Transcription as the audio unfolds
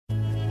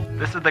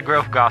This is the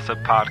Growth Gossip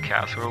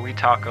Podcast, where we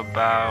talk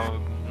about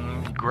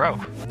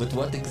growth. But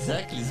what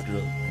exactly is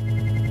growth?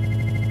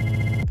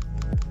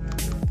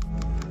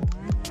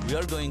 We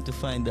are going to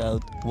find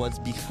out what's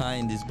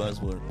behind this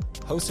buzzword.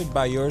 Hosted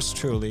by yours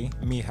truly,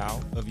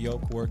 Michał, of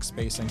Yoke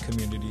Workspace and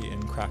Community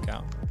in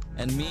Krakow.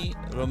 And me,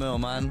 Romeo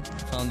Man,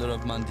 founder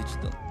of Man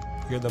Digital.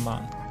 You're the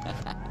man.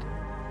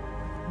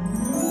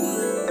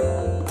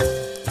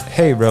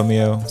 Hey,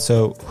 Romeo.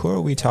 So who are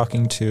we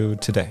talking to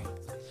today?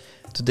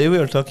 Today we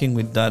are talking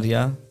with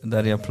Daria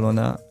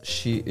Plona.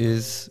 She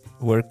is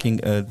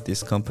working at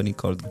this company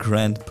called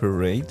Grand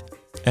Parade.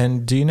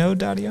 And do you know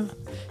Daria?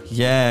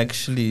 Yeah,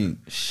 actually,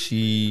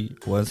 she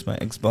was my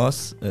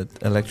ex-boss at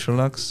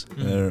Electrolux,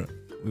 where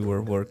we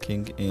were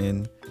working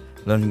in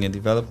learning and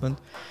development.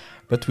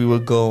 But we will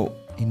go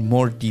in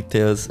more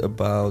details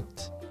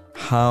about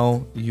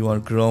how you are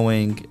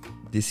growing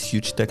this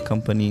huge tech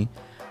company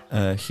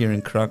here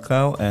in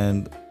Krakow,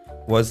 and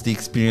what's the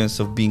experience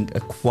of being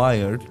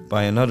acquired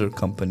by another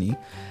company.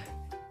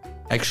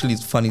 Actually,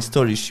 it's a funny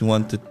story. She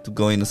wanted to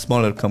go in a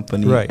smaller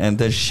company, right, and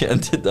then she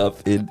ended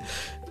up in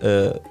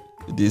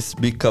this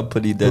big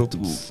company that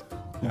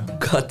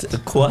got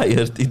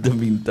acquired in the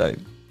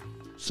meantime.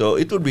 So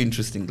it would be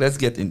interesting. Let's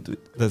get into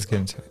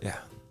it. Yeah.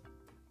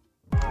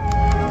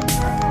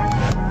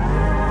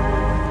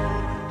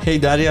 Hey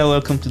Daria,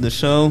 welcome to the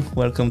show.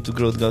 Welcome to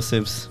Growth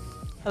Gossips.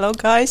 Hello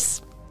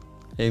guys.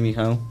 Hey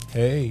Michał.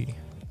 Hey.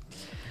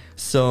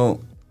 So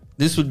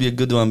this would be a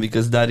good one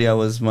because Daria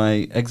was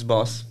my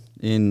ex-boss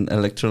in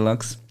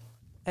Electrolux.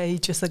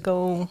 Ages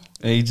ago,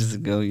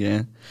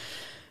 Yeah.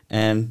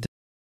 And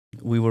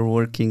we were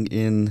working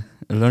in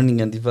a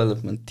learning and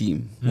development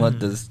team. What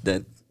does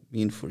that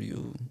mean for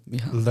you,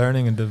 Michał?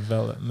 Learning and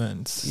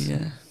development.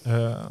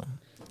 Yeah.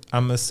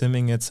 I'm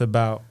assuming it's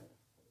about,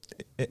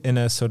 in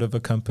a sort of a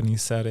company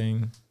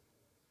setting,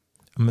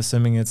 I'm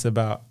assuming it's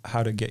about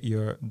how to get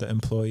the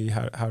employee,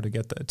 how to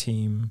get the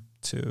team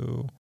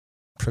to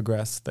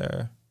progress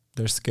their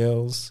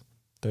skills,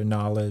 their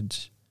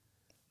knowledge.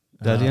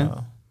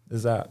 Daria?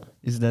 Is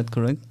that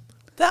correct?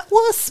 That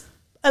was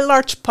a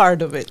large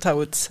part of it, I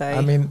would say.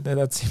 I mean,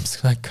 that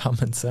seems like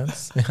common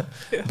sense. Yeah.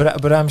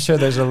 But I'm sure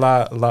there's a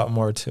lot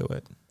more to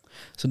it.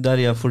 So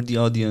Daria, for the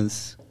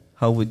audience,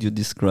 how would you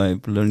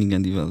describe learning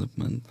and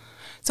development?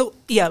 So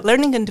yeah,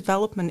 learning and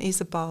development is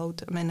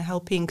about,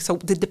 helping. So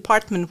the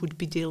department would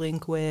be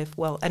dealing with,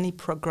 any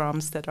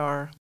programs that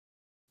are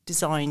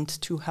designed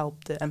to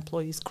help the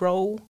employees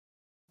grow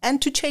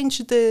and to change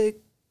the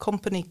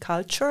company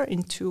culture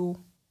into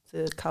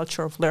the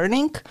culture of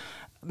learning.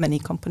 Many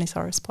companies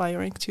are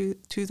aspiring to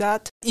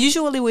that.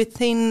 Usually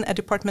within a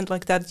department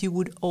like that, you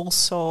would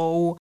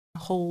also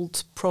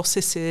hold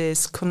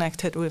processes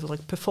connected with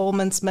like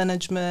performance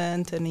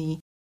management, any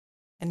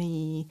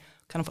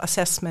kind of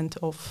assessment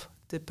of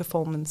the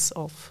performance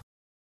of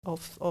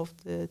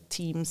the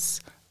teams,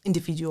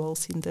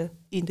 individuals in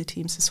the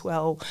teams as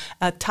well.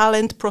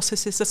 Talent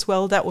processes as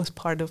well. That was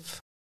part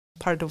of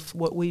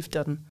what we've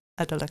done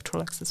at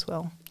Electrolux as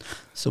well.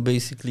 So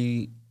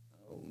basically,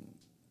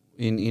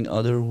 in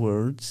other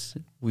words,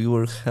 we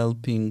were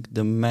helping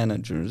the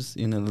managers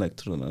in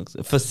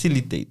Electrolux,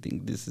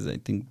 facilitating, this is I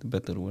think the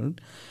better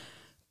word,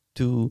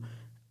 to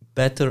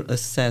better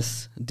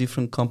assess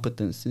different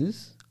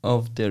competencies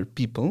of their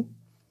people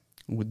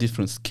with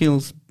different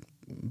skills,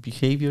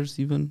 behaviors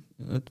even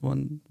at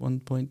one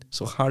point.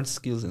 So hard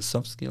skills and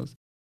soft skills.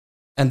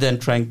 And then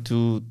trying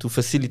to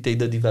facilitate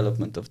the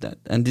development of that.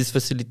 And this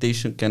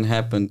facilitation can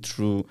happen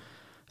through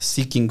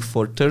seeking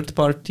for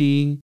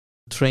third-party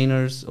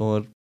trainers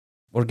or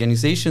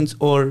organizations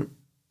or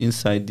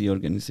inside the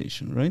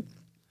organization, right?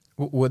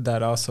 Would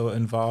that also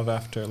involve,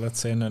 after, let's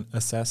say, an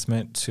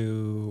assessment,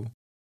 to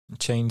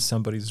change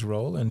somebody's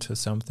role into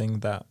something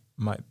that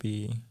might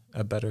be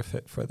a better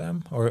fit for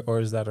them? Or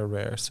is that a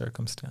rare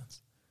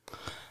circumstance?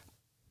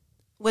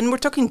 When we're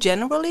talking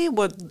generally,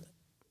 what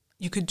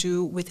you could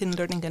do within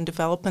learning and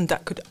development,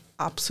 that could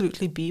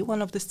absolutely be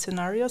one of the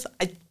scenarios.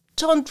 I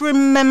don't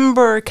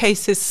remember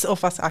cases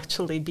of us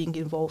actually being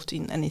involved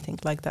in anything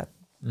like that,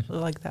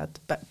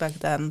 back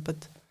then.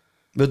 But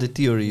the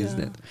theory is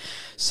that.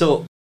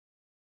 So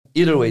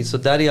either way, so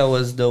Daria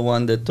was the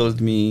one that told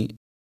me,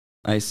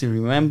 I still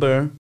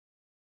remember,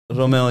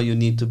 Romeo, you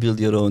need to build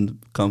your own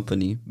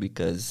company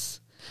because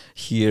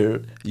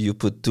here you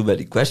put too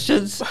many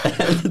questions.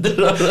 Have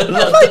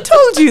I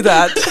told you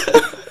that?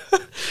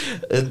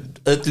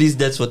 At least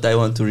that's what I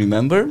want to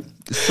remember.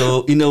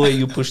 So in a way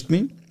you pushed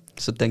me.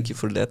 So thank you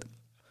for that.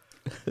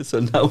 So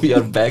now we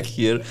are back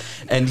here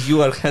and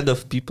you are head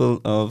of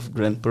people of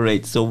Grand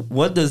Parade. So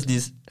what does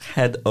this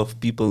head of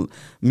people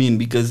mean?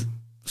 Because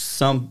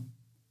some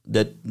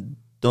that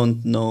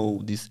don't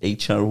know this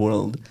HR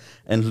world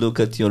and look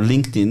at your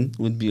LinkedIn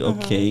would be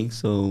okay.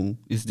 So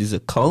is this a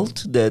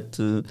cult that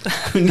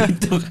we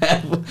need to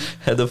have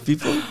head of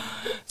people?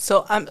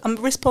 So I'm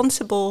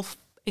responsible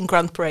in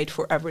Grand Parade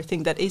for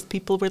everything that is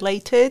people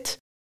related.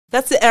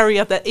 That's the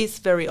area that is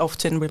very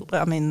often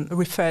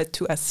referred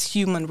to as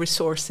human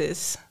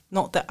resources.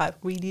 Not that I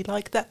really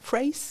like that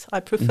phrase. I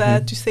prefer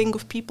to think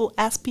of people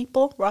as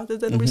people rather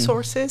than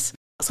resources.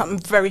 So I'm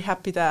very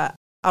happy that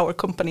our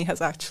company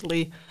has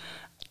actually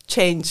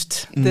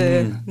changed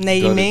the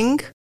naming.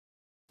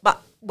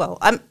 But, well,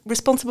 I'm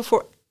responsible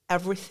for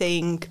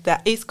everything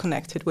that is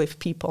connected with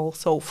people.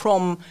 So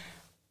from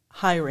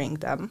hiring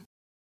them,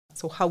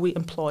 so how we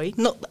employ.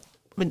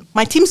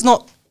 My team's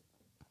not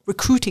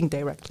recruiting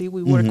directly.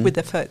 We work with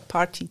a third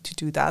party to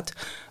do that.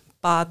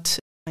 But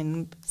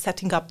in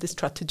setting up the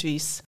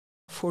strategies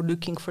for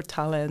looking for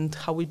talent,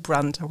 how we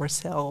brand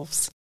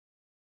ourselves,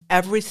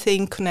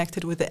 everything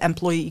connected with the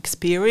employee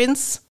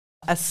experience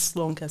as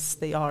long as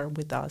they are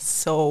with us.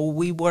 So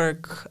we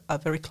work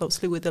very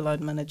closely with the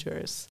line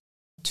managers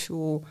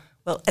to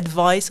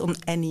advise on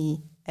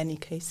any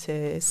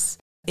cases.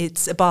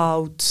 It's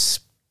about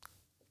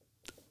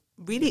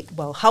really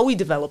how we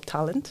develop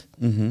talent,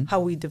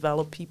 how we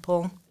develop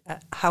people,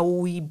 how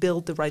we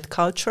build the right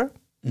culture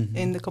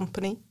in the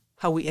company,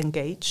 how we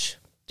engage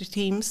the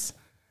teams,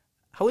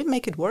 how we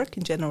make it work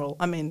in general.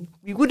 I mean,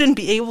 we wouldn't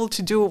be able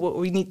to do what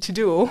we need to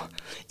do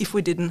if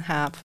we didn't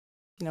have,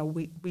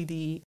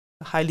 really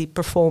highly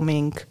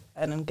performing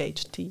and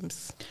engaged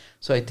teams.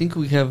 So I think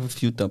we have a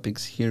few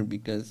topics here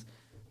because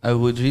I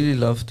would really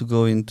love to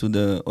go into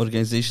the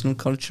organizational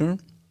culture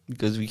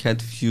because we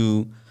had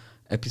few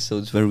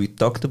episodes where we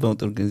talked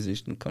about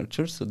organizational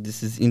culture. So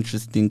this is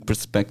interesting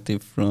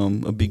perspective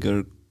from a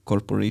bigger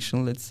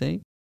corporation, let's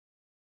say.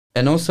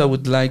 And also I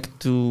would like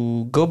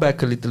to go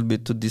back a little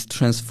bit to this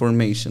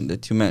transformation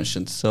that you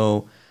mentioned.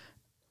 So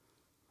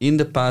in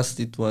the past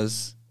it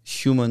was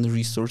human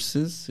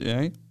resources,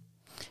 right?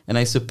 And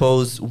I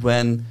suppose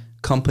when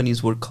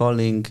companies were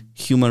calling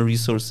human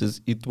resources,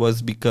 it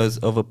was because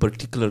of a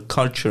particular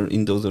culture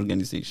in those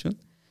organizations.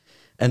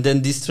 And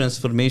then this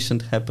transformation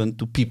happened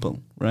to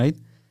people, right?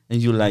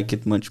 And you like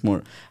it much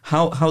more.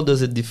 How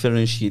does it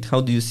differentiate?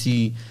 How do you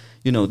see,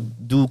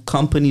 do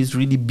companies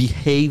really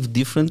behave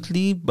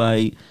differently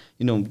by,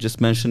 just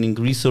mentioning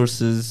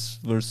resources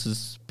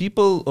versus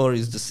people, or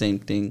is the same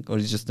thing, or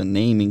is just a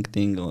naming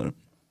thing, or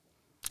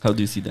how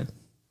do you see that?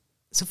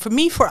 So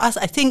for us,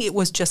 I think it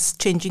was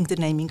just changing the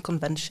naming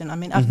convention. I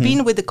mean, I've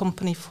been with the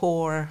company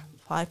for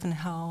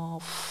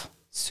 5.5,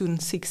 soon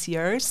 6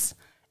 years.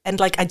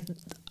 And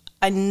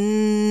I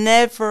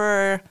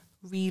never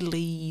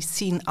really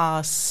seen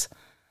us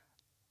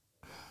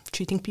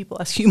treating people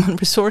as human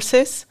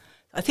resources.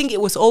 I think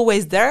it was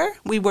always there.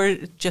 We were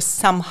just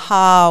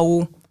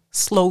somehow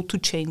slow to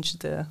change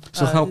the...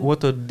 So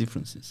what are the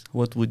differences?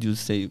 What would you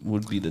say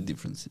would be the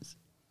differences?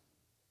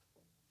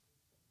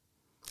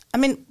 I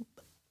mean...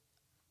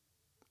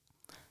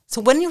 So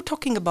when you're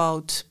talking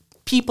about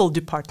people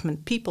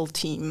department, people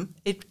team,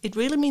 it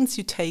really means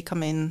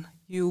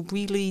you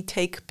really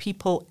take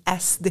people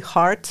as the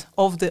heart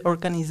of the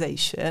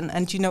organization.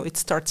 And, it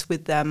starts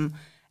with them.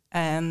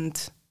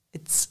 And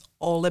it's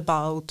all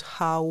about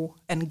how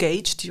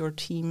engaged your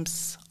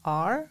teams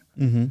are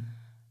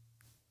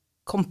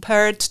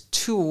compared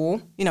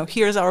to,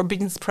 here's our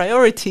business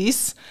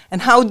priorities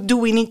and how do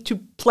we need to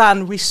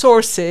plan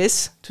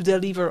resources to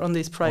deliver on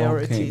these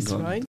priorities,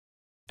 right?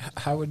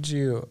 How would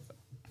you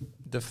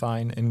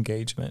define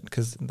engagement?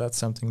 Because that's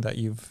something that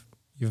you've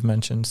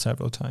mentioned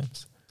several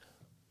times.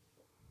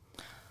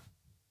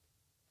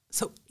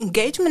 So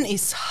engagement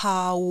is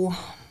how,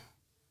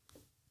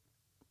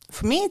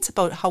 for me, it's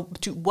about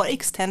to what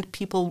extent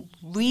people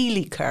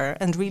really care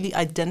and really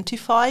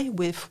identify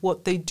with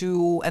what they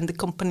do and the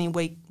company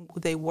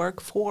they work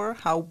for,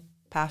 how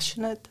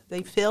passionate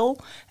they feel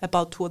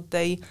about what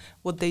they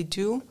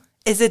do.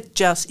 Is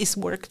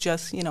work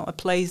just, a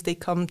place they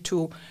come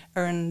to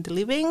earn the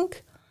living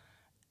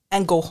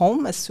and go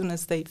home as soon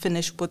as they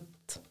finish what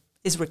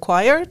is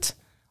required?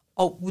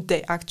 Or would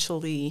they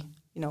actually,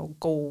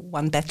 go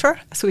one better,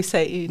 as we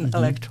say in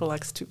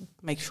Electrolux, to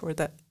make sure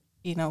that,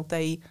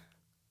 the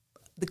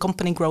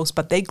company grows,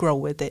 but they grow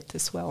with it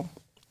as well?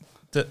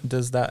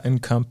 Does that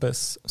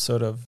encompass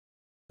sort of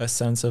a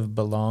sense of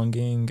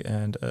belonging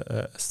and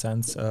a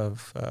sense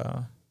of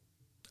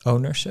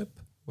ownership,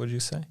 would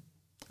you say?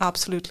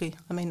 Absolutely.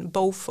 I mean,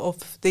 both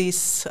of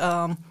these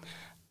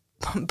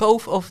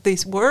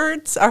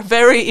words are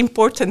very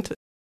important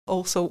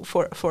also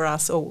for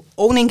us. So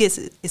owning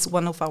is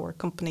one of our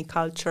company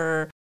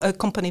culture,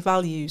 company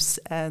values,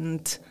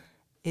 and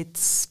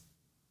it's,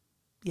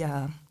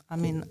 I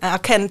mean, I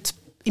can't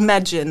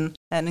imagine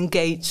an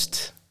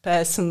engaged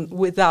person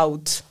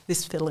without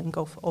this feeling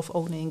of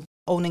owning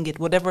it,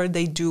 whatever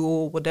they do,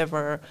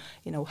 whatever,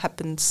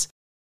 happens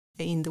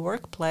in the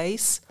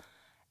workplace.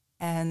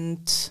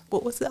 And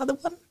what was the other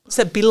one?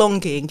 So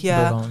belonging,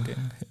 Belonging.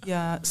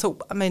 Yeah. So,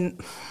 I mean,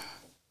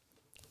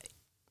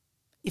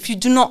 if you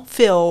do not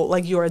feel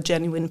like you're a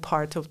genuine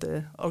part of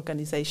the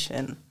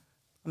organization,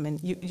 I mean,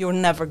 you're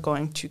never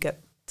going to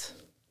get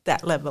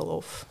that level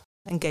of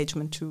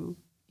engagement to,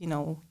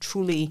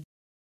 truly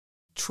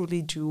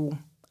do,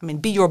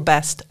 be your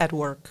best at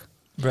work.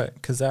 Right,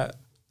 because that,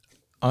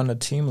 on a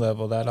team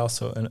level, that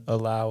also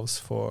allows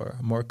for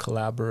more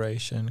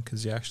collaboration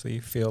because you actually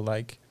feel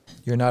like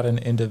you're not an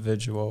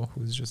individual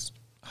who's just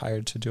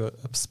hired to do a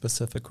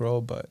specific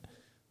role, but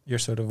you're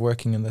sort of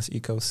working in this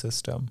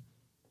ecosystem,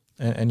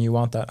 and you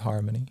want that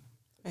harmony.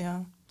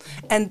 Yeah.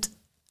 And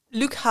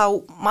look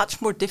how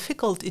much more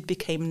difficult it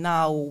became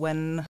now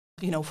when,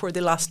 for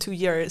the last 2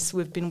 years,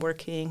 we've been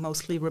working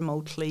mostly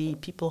remotely.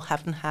 People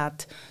haven't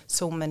had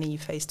so many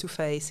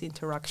face-to-face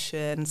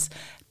interactions.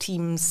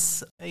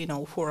 Teams,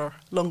 for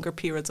longer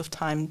periods of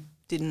time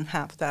didn't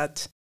have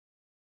that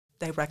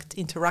direct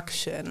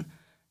interaction.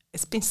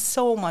 It's been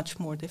so much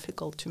more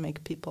difficult to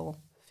make people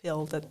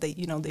feel that they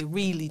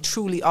really,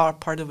 truly are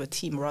part of a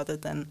team rather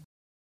than,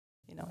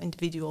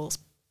 individuals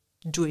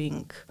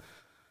doing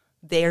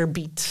their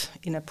bit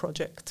in a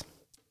project.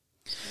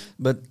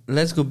 But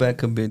let's go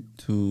back a bit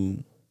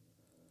to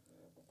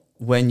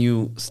when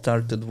you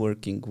started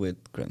working with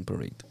Grand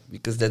Parade,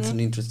 because that's an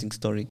interesting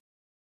story.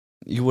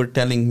 You were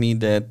telling me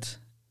that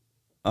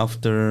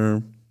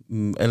after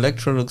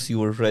Electrolux, you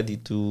were ready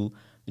to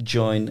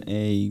join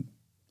a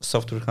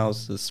software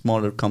house, a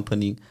smaller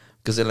company,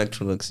 because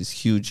Electrolux is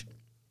huge,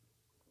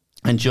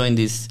 and join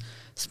this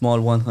small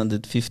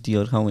 150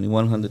 or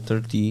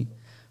 130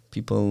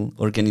 people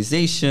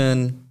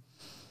organization,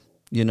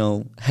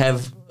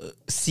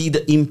 see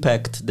the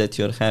impact that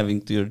you're having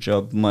to your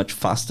job much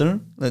faster,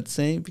 let's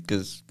say,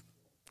 because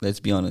let's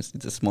be honest,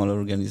 it's a smaller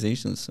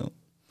organization. So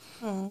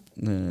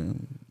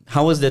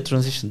how was that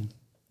transition?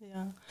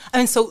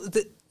 Yeah. So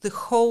the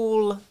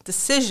whole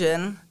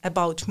decision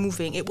about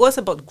moving, it was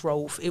about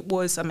growth. It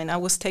was, I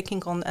was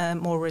taking on a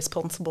more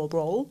responsible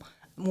role,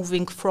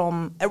 moving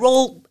from a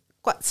role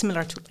quite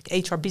similar to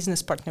like HR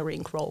business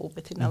partnering role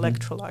within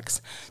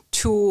Electrolux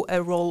to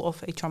a role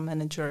of HR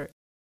manager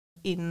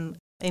in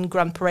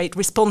Grand Parade,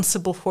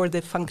 responsible for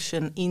the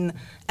function in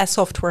a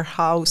software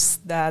house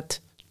that,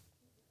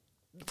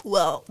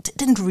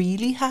 didn't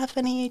really have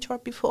any HR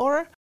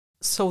before.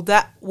 So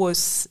that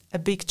was a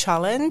big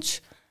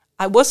challenge.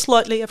 I was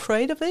slightly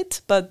afraid of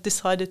it, but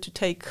decided to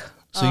take...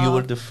 So you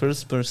were the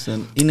first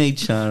person in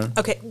HR...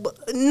 Okay,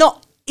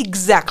 not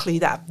exactly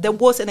that. There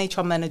was an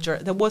HR manager.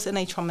 There was an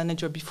HR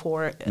manager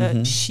before.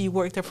 She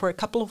worked there for a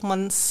couple of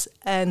months,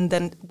 and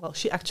then,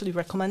 she actually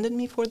recommended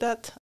me for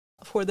that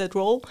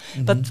role.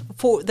 But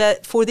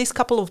for this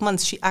couple of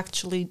months, she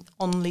actually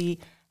only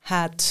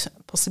had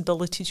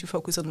possibility to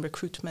focus on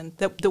recruitment.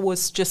 There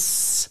was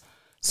just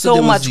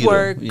so much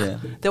work. Yeah.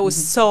 There was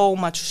so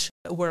much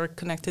work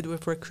connected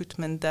with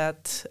recruitment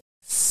that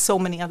so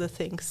many other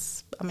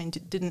things,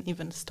 didn't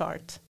even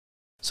start.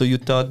 So you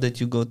thought that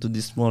you go to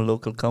this small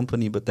local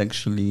company, but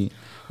actually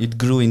it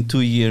grew in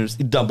 2 years.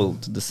 It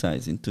doubled the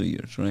size in 2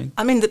 years, right?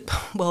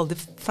 The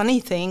funny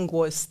thing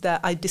was that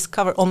I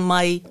discovered on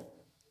my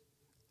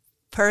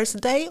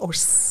first day or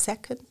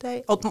second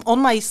day, on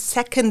my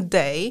second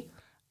day,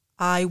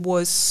 I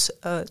was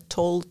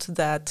told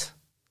that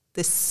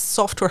this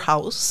software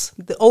house,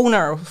 the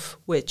owner of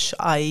which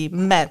I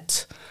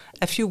met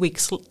a few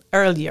weeks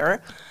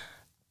earlier,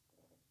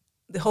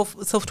 the whole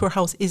software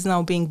house is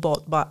now being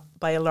bought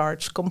by a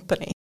large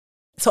company.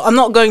 So I'm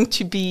not going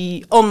to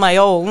be on my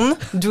own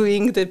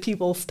doing the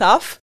people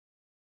stuff.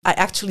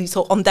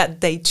 So on that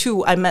day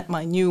too, I met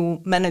my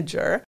new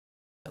manager,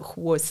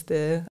 who was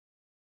the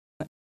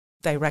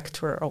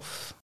director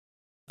of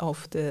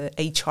the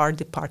HR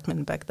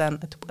department back then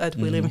at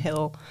William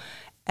Hill.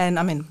 And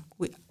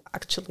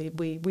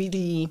we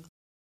really,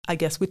 I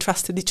guess we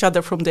trusted each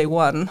other from day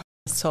one.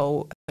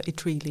 So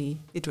it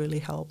really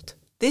helped.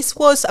 This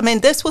was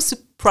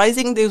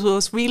surprising. This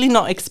was really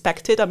not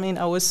expected.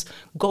 I was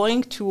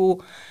going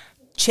to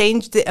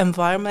change the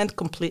environment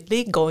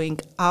completely,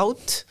 going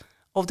out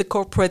of the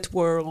corporate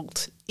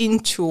world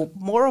into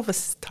more of a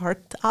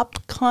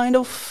startup kind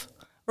of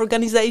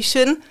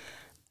organization.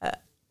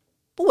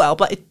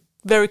 But it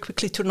very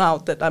quickly turned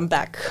out that I'm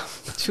back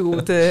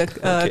to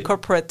the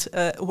corporate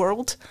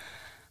world.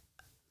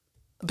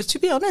 But to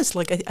be honest,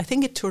 I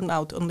think it turned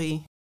out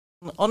only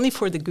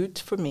for the good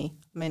for me.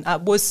 I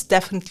was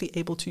definitely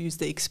able to use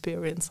the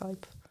experience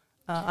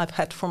I've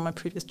had from my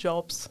previous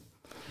jobs.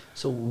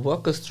 So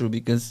walk us through,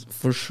 because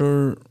for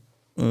sure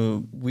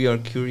we are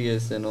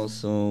curious, and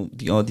also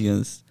the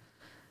audience.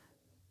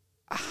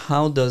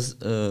 How does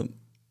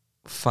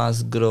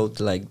fast growth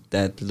like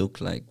that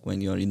look like when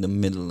you're in the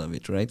middle of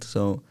it, right?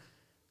 So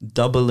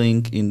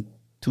doubling in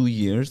 2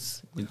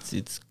 years,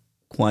 it's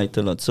quite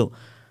a lot. So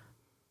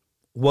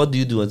what do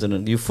you do as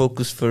an? You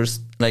focus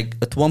first,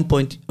 at what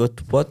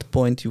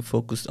point you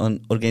focus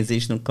on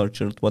organizational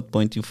culture? At what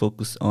point you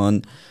focus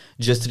on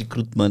just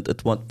recruitment?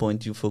 At what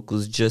point you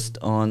focus just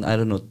on,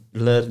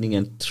 learning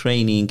and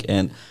training,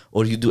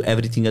 or you do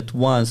everything at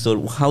once?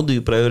 Or how do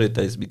you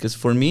prioritize? Because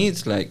for me,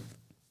 it's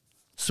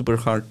super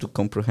hard to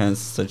comprehend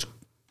such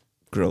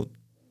growth.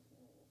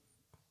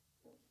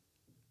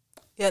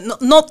 Yeah,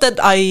 not that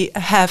I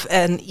have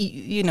an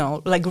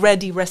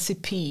ready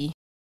recipe.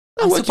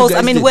 I suppose.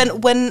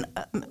 When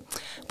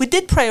we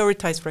did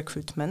prioritize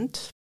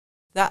recruitment,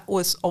 that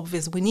was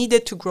obvious. We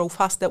needed to grow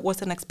fast. That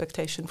was an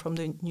expectation from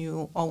the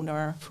new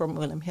owner from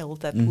William Hill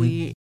that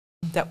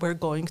we're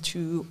going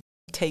to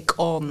take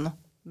on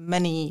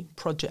many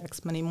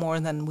projects, many more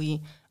than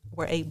we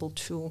were able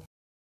to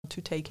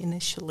to take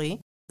initially.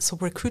 So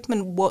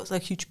recruitment was a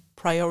huge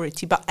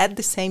priority, but at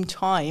the same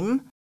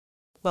time,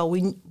 well,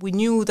 we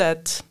knew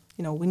that,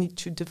 you know, we need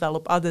to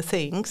develop other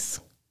things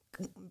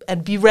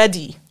and be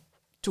ready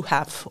to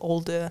have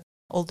all the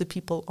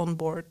people on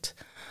board.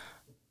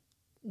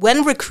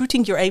 When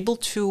recruiting, you're able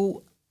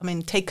to,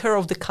 take care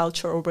of the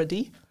culture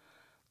already.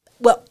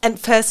 Well, and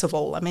first of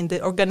all,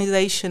 the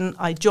organization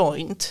I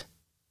joined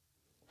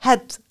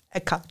had a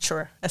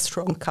culture, a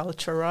strong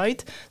culture,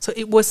 right? So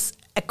it was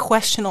a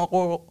question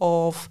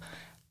of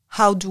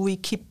how do we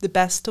keep the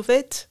best of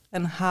it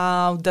and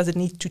how does it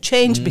need to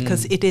change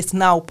because it is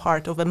now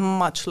part of a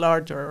much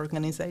larger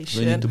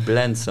organization. We need to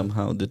blend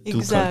somehow the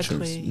two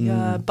cultures.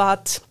 Yeah,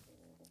 but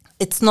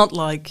it's not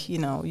like,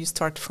 you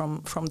start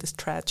from the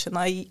scratch. And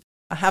I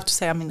have to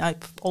say,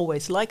 I've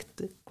always liked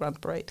the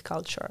Grand Parade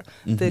culture,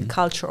 the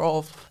culture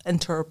of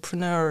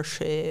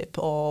entrepreneurship,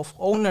 of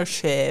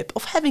ownership,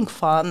 of having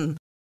fun.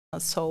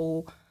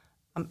 So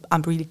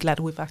I'm really glad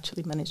we've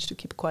actually managed to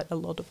keep quite a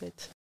lot of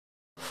it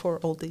for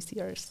all these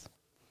years.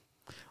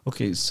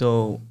 Okay,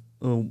 so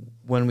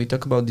when we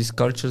talk about these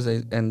cultures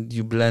and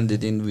you blend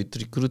it in with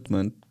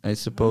recruitment, I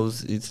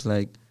suppose it's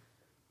like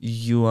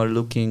you are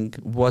looking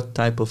what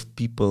type of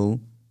people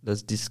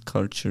does this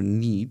culture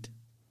need,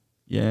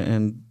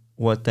 and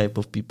what type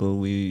of people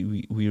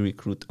we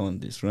recruit on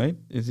this, right?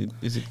 Is it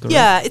correct?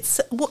 Yeah,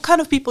 it's what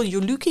kind of people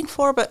you're looking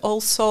for, but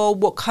also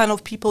what kind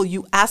of people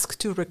you ask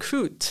to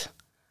recruit,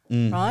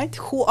 right?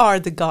 Who are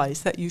the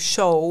guys that you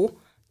show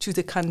to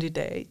the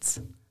candidates?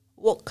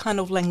 What kind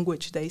of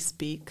language they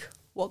speak?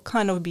 What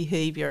kind of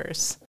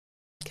behaviors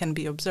can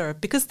be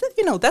observed? Because,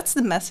 that's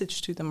the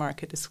message to the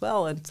market as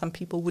well. And some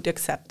people would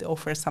accept the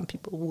offer, some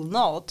people will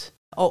not.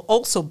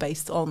 Also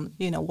based on,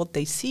 what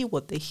they see,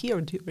 what they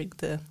hear during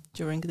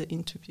the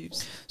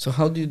interviews. So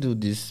how do you do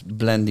this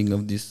blending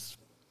of this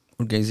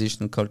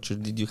organizational culture?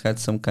 Did you have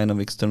some kind of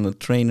external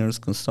trainers,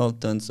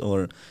 consultants,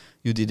 or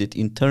you did it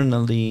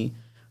internally?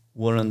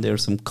 Weren't there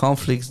some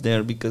conflicts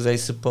there? Because I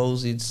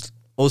suppose it's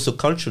also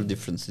cultural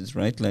differences,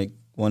 right? Like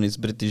one is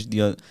British,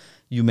 the other,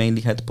 you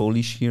mainly had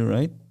Polish here,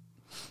 right?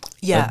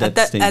 Yeah, at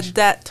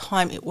that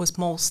time it was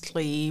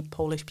mostly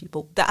Polish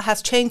people. That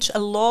has changed a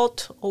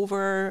lot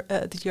over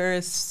the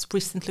years.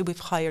 Recently we've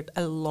hired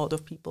a lot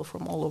of people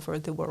from all over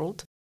the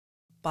world.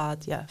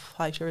 But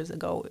 5 years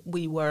ago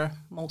we were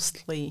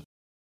mostly,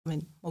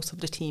 most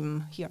of the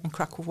team here in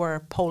Krakow were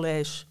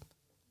Polish,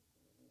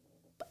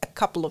 a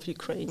couple of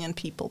Ukrainian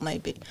people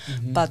maybe.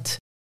 But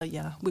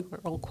we were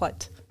all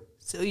quite,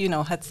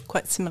 had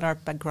quite similar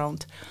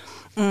background.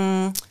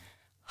 We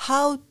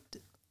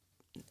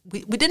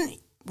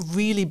didn't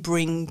really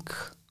bring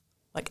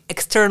like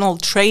external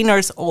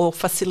trainers or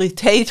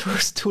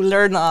facilitators to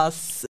learn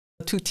us,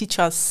 to teach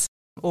us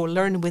or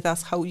learn with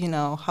us how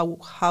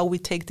we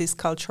take this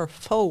culture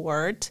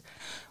forward.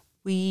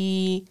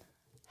 We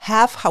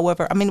have,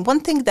 however, one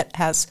thing that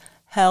has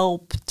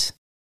helped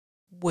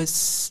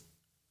was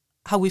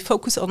how we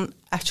focus on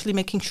actually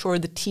making sure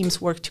the teams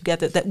work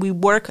together, that we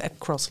work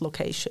across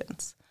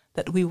locations,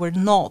 that we were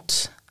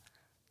not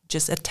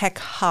just a tech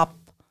hub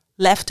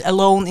left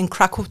alone in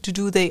Krakow to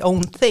do their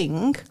own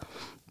thing,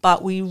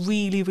 but we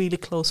really, really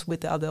close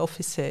with the other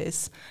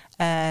offices.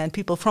 And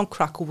people from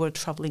Krakow were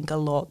traveling a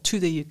lot to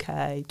the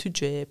UK, to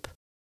JIP,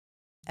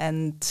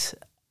 and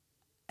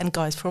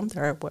guys from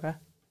there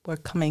were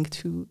coming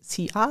to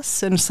see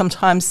us. And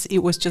sometimes it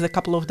was just a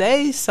couple of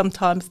days.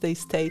 Sometimes they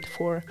stayed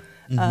for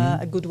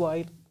a good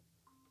while.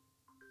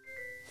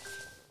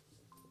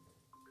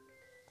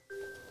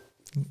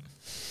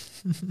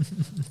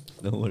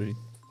 Don't worry.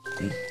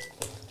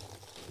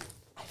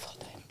 I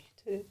thought I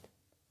muted it.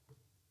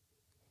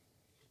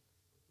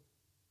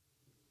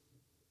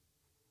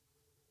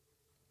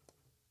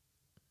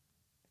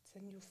 It's a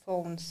new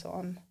phone,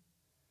 so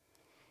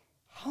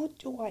how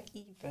do I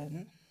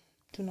even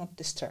do not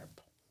disturb?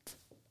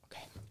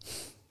 Okay.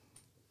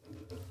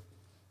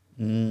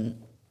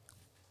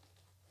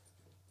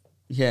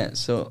 Yeah,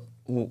 so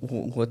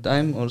what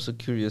I'm also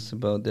curious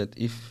about that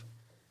if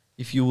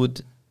you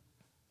would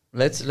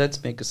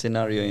let's make a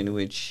scenario in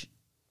which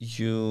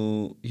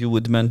you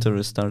would mentor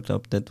a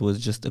startup that was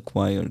just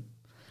acquired,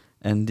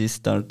 and this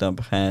startup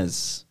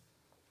has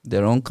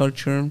their own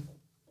culture,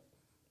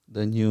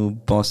 the new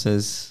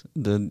bosses,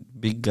 the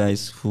big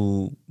guys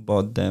who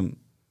bought them,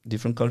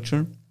 different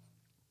culture.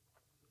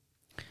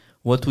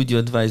 What would you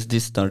advise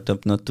this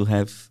startup not to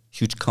have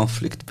huge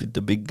conflict with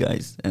the big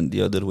guys and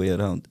the other way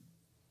around?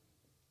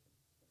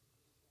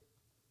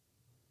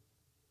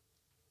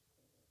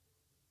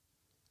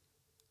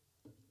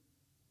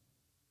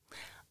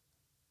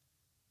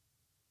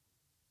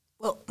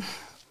 Well,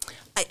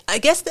 I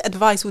guess the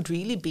advice would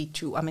really be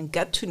to,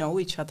 get to know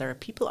each other.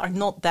 People are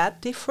not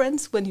that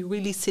different when you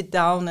really sit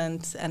down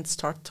and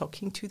start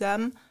talking to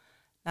them.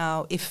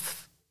 Now,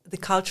 if the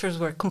cultures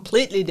were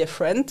completely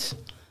different,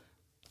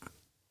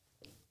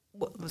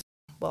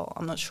 well,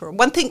 I'm not sure.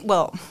 One thing,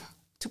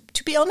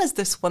 to be honest,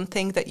 there's one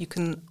thing that you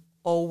can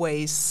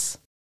always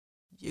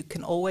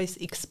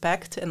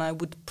expect, and I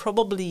would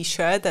probably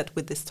share that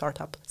with the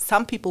startup.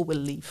 Some people will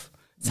leave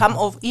Some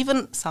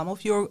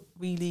of your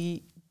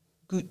really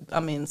good,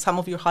 some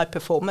of your high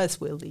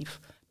performers will leave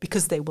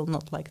because they will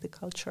not like the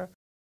culture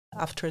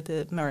after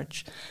the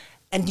merge.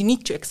 And you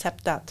need to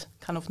accept that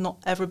kind of not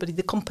everybody,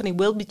 the company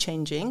will be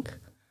changing,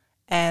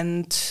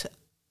 and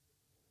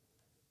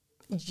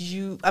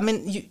you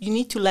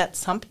need to let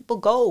some people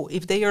go.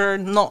 If they are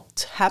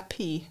not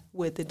happy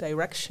with the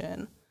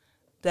direction,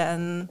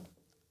 then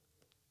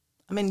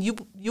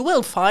you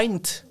will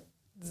find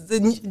the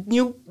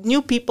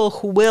new people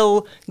who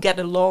will get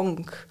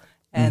along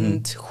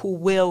and who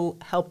will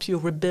help you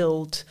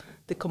rebuild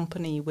the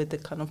company with the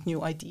kind of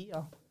new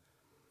idea.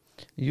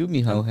 You,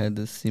 Michał, had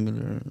a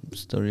similar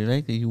story,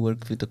 right? You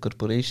worked with a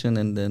corporation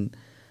and then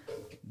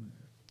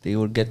they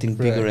were getting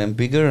bigger and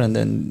bigger, and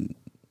then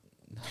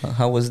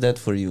how was that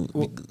for you?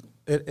 Well,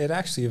 it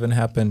actually even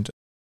happened.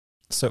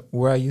 So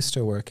where I used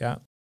to work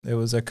at, it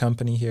was a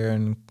company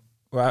here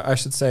I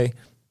should say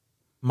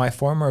my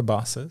former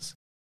bosses,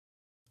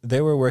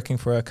 they were working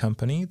for a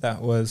company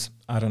that was,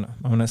 I don't know,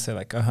 I want to say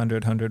like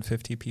 100,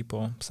 150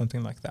 people,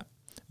 something like that,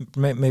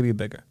 maybe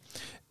bigger.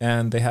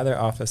 And they had their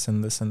office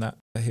and this and that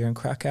here in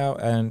Krakow,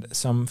 and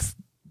some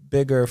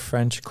bigger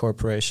French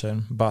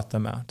corporation bought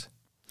them out.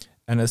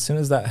 And as soon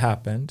as that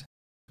happened,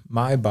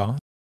 my boss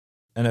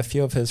and a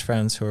few of his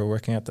friends who were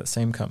working at that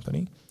same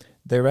company,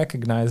 they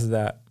recognized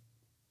that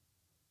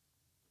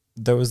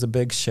there was a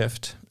big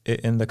shift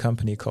in the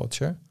company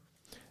culture.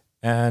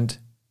 And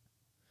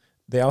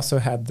they also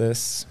had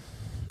this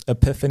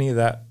epiphany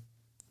that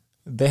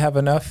they have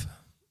enough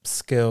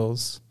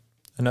skills,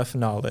 enough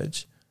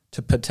knowledge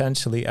to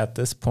potentially at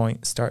this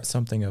point start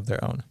something of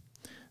their own.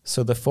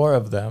 So the four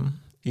of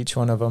them, each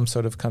one of them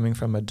sort of coming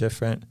from a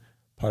different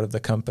part of the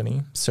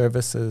company,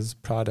 services,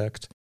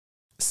 product,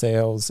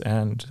 sales,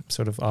 and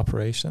sort of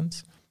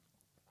operations,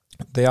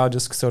 they all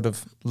just sort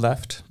of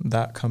left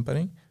that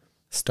company,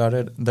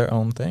 started their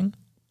own thing,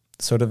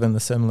 sort of in the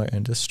similar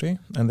industry,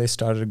 and they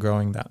started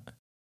growing that.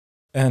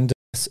 And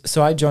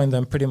so I joined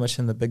them pretty much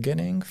in the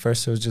beginning.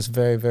 First, it was just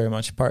very, very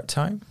much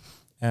part-time.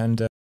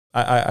 And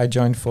I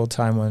joined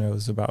full-time when it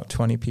was about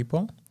 20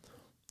 people.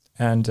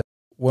 And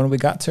when we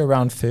got to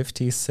around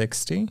 50,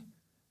 60,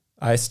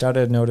 I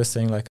started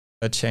noticing like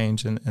a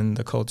change in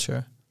the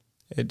culture.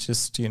 It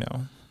just,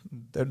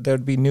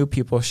 there'd be new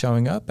people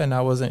showing up, and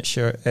I wasn't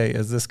sure, hey,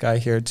 is this guy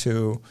here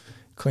to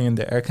clean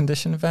the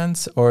air-conditioned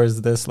vents, or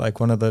is this like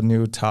one of the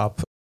new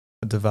top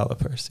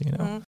developers,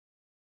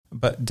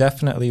 But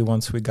definitely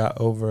once we got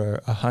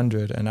over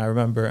 100, and I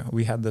remember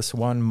we had this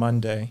one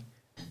Monday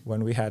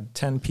when we had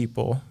 10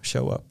 people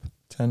show up,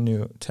 10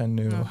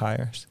 new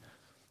hires.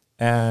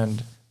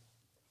 And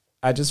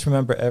I just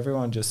remember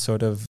everyone just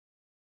sort of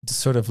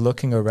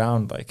looking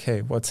around like,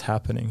 hey, what's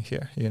happening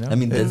here,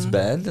 That's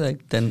bad.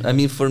 Like then,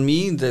 for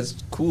me, that's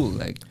cool,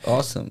 like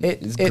awesome.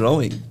 It's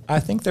growing. I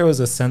think there was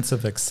a sense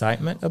of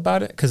excitement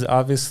about it because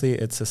obviously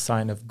it's a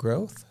sign of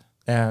growth,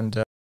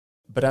 and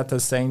but at the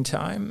same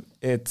time,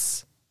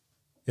 it's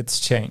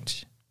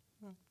change.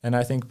 And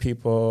I think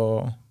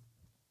people,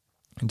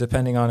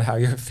 depending on how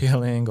you're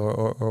feeling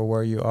or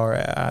where you are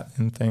at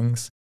in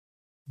things,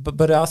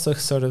 but it also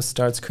sort of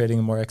starts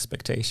creating more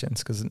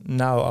expectations because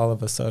now all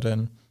of a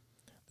sudden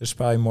there's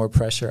probably more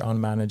pressure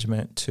on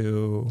management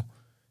to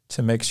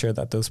make sure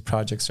that those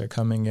projects are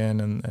coming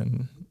in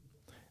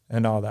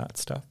and all that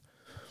stuff.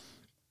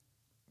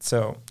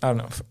 So I don't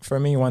know. For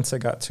me, once I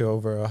got to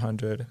over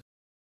 100,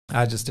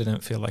 I just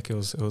didn't feel like it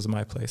was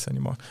my place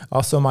anymore.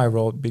 Also, my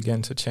role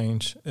began to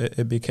change.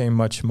 It became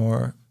much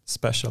more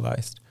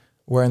specialized.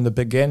 Where in the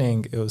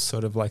beginning, it was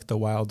sort of like the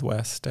Wild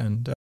West,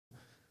 and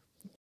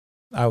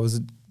I was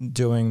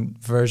doing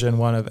version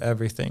 1 of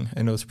everything,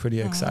 and it was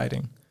pretty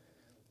exciting.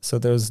 So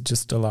there was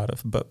just a lot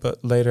of,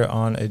 but later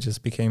on, it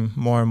just became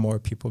more and more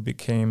people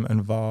became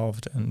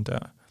involved, and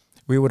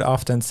we would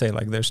often say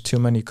like, "There's too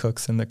many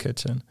cooks in the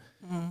kitchen,"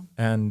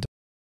 and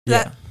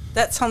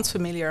That sounds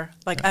familiar.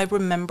 Like I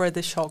remember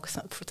the shock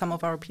some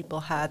of our people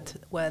had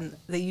when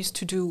they used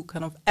to do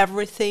kind of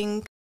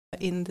everything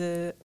in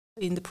the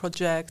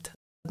project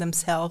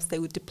themselves. They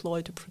would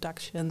deploy to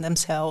production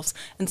themselves,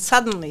 and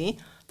suddenly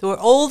there were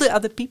all the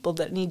other people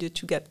that needed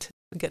to get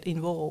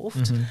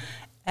involved,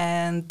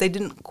 and they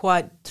didn't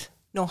quite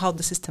know how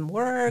the system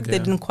worked. They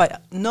didn't quite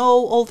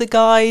know all the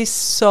guys,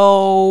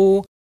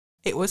 so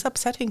it was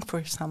upsetting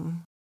for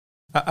some.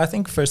 I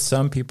think for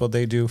some people,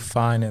 they do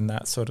fine in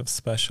that sort of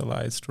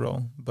specialized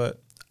role.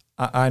 But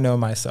I know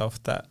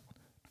myself that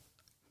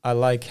I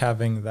like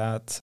having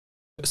that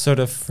sort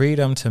of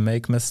freedom to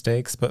make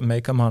mistakes, but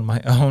make them on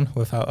my own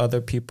without other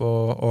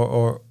people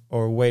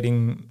or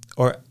waiting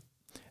or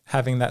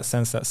having that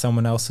sense that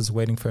someone else is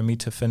waiting for me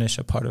to finish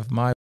a part of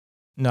my.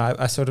 No,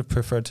 I sort of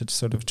prefer to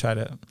sort of try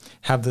to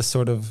have this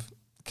sort of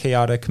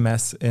chaotic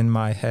mess in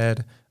my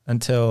head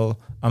until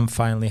I'm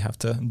finally have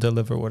to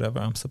deliver whatever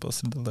I'm supposed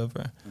to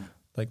deliver.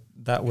 Like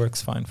that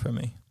works fine for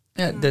me.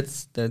 Yeah,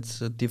 that's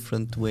a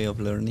different way of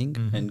learning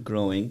and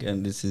growing,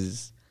 and this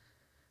is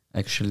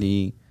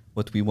actually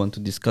what we want to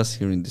discuss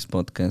here in this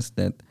podcast.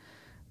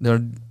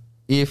 That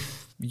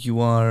if you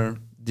are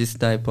this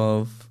type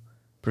of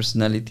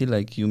personality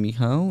like you,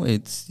 Michał.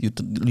 It's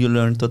you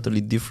learn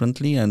totally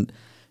differently, and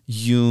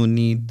you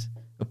need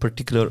a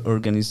particular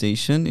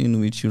organization in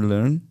which you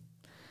learn.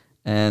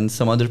 And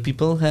some other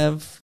people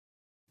have,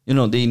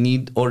 they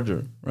need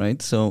order,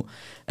 right? So,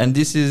 and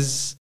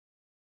this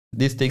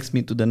takes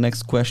me to the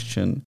next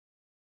question.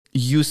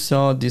 You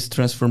saw this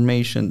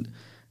transformation.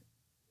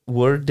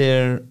 Were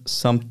there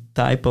some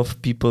type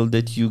of people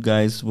that you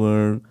guys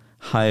were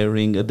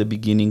hiring at the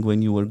beginning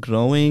when you were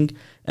growing,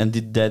 and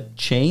did that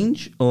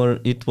change, or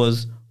it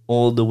was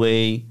all the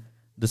way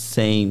the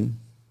same?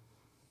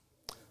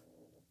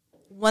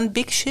 One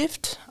big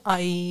shift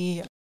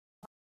I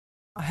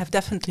have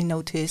definitely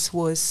noticed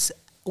was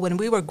when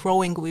we were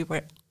growing, we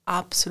were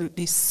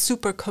absolutely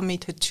super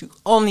committed to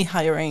only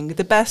hiring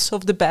the best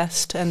of the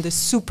best and the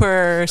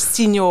super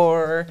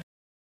senior,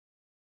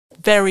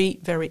 very,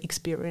 very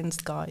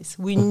experienced guys.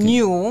 We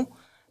knew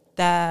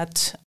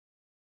that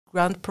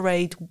Grand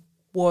Parade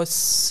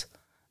was,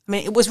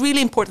 it was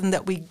really important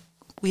that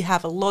we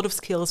have a lot of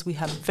skills, we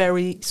have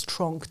very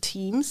strong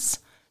teams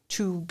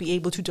to be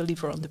able to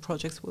deliver on the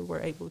projects we were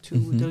able to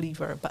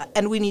deliver.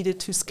 And we needed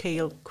to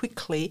scale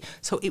quickly.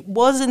 So it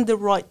wasn't the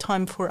right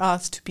time for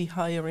us to be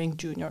hiring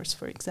juniors,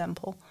 for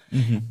example.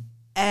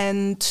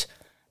 And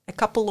a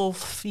couple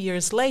of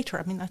years later,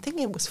 I think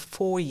it was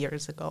 4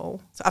 years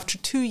ago. So after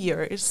 2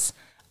 years,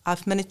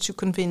 I've managed to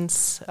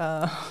convince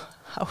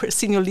our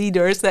senior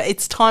leaders that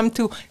it's time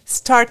to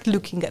start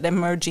looking at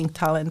emerging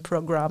talent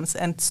programs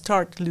and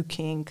start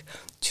looking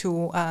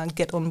to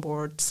get on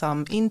board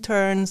some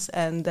interns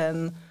and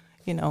then,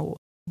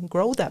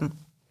 grow them.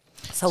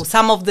 So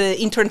some of the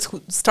interns who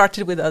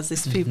started with us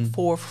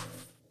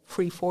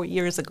 4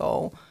 years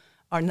ago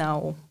are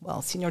now,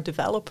 senior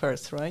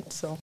developers, right?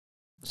 So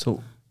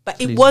but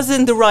it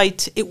wasn't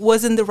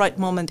the right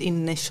moment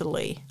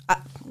initially.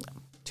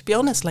 To be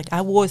honest,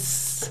 I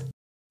was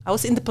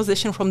in the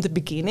position from the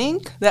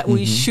beginning that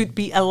we should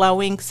be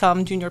allowing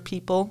some junior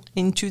people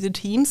into the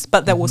teams,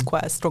 but there was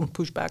quite a strong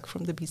pushback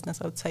from the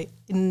business, I would say,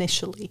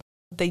 initially.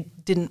 They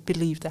didn't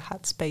believe they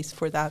had space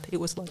for that. It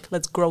was like,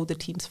 let's grow the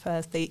teams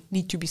first. They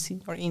need to be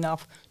senior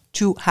enough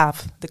to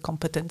have the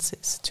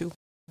competencies to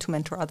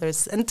mentor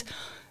others. And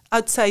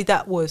I'd say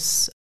that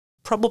was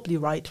probably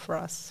right for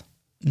us.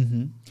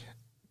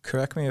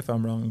 Correct me if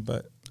I'm wrong,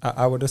 but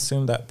I would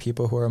assume that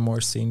people who are more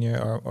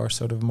senior are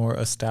sort of more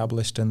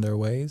established in their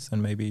ways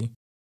and maybe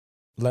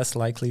less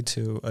likely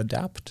to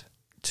adapt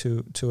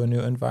to a new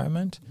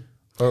environment.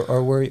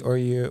 Or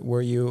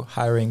were you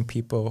hiring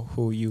people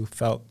who you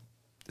felt,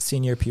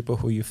 senior people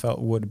who you felt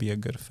would be a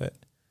good fit?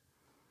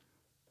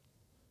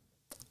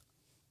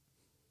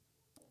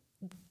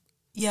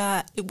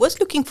 Yeah, it was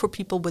looking for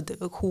people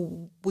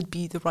who would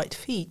be the right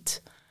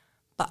fit.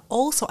 But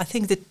also, I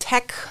think the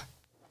tech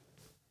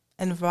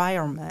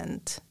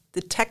environment,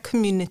 the tech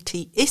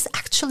community is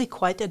actually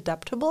quite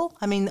adaptable.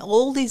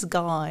 All these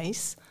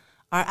guys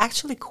are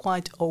actually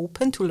quite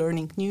open to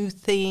learning new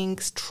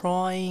things,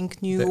 trying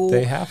new...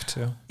 They have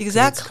to.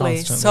 Exactly.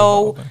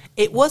 So evolving.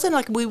 It wasn't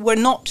like we were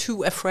not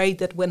too afraid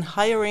that when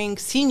hiring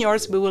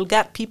seniors, we will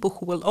get people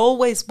who will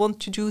always want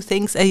to do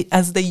things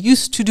as they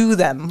used to do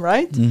them,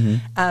 right?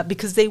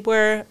 Because they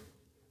were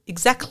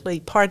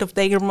exactly part of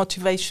their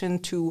motivation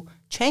to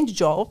change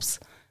jobs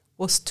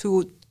was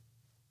to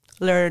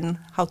learn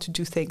how to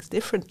do things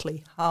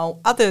differently, how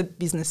other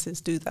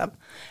businesses do them.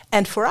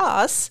 And for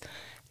us,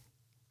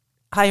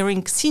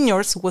 hiring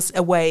seniors was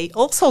a way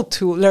also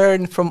to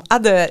learn from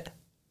other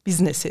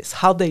businesses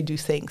how they do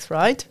things,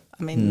 right?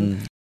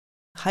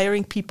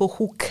 Hiring people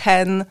who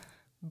can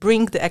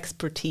bring the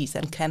expertise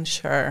and can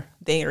share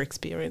their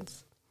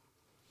experience.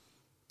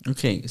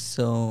 Okay,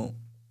 so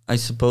I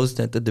suppose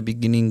that at the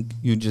beginning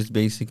you just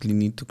basically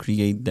need to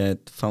create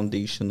that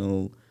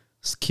foundational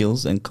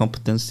skills and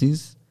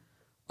competencies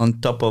on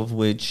top of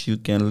which you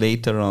can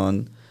later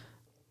on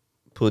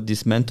put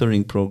these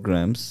mentoring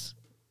programs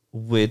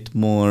with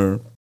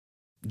more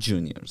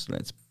juniors,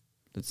 let's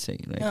say,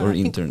 right? Or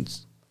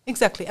interns.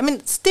 Exactly.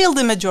 Still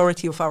the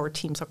majority of our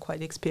teams are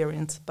quite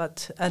experienced,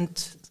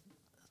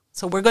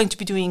 so we're going to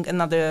be doing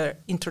another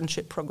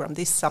internship program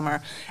this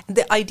summer. And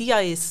the idea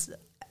is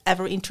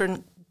every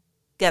intern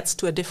gets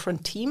to a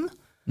different team,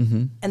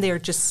 and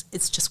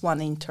it's just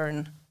one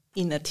intern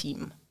in a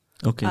team.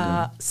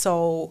 Okay.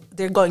 So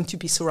they're going to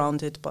be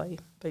surrounded by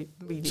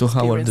really So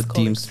how are the colleagues.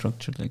 teams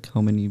structured? Like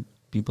how many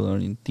people are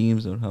in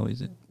teams, or how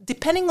is it?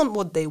 Depending on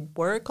what they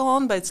work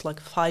on, but it's like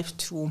 5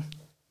 to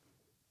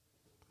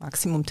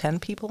maximum 10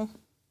 people.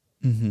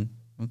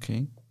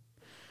 Okay.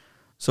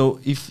 So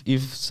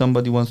if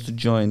somebody wants to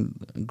join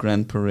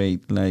Grand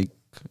Parade,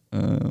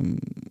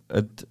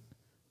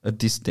 at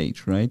this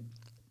stage, right?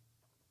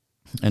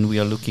 And we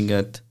are looking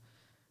at,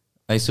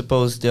 I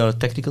suppose there are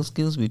technical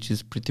skills, which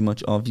is pretty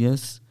much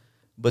obvious,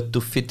 but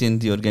to fit in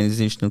the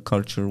organizational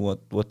culture,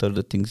 what are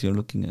the things you're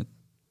looking at?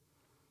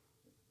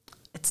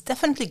 It's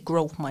definitely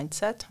growth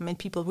mindset.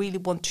 People really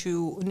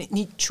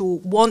need to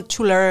want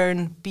to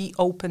learn, be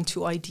open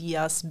to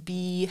ideas,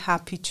 be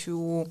happy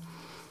to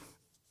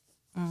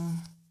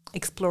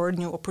explore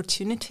new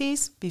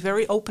opportunities, be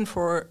very open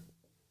for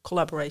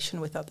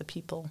collaboration with other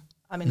people.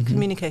 I mean,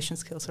 communication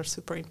skills are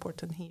super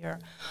important here.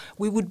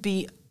 We would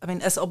be, I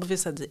mean, as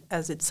obvious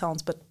as it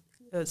sounds, but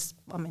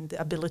the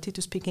ability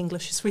to speak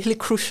English is really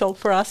crucial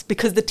for us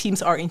because the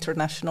teams are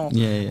international.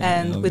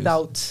 And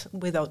without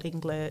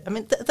English, I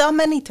mean, there are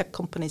many tech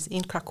companies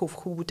in Krakow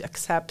who would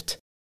accept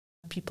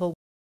people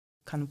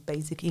kind of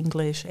basic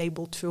English,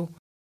 able to,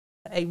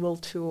 I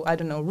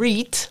don't know,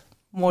 read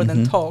more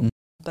than talk.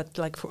 But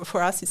like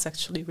for us, it's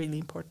actually really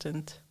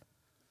important.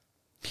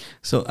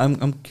 So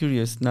I'm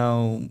curious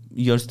now.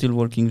 You're still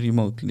working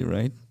remotely,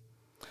 right?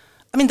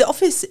 I mean, the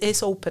office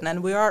is open,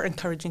 and we are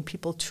encouraging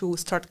people to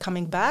start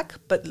coming back.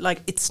 But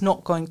like, it's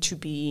never going to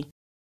be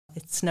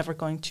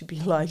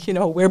like, you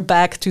know, we're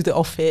back to the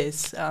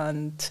office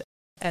and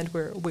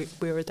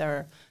we're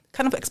there.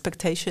 Kind of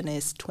expectation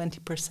is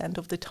 20%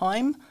 of the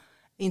time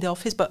in the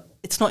office, but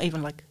it's not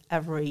even like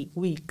every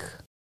week.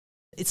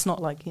 It's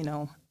not like, you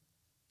know,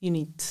 you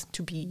need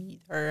to be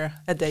there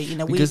a day in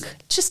a week.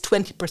 Just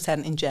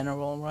 20% in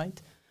general, right?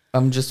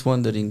 I'm just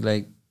wondering,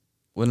 like,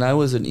 when I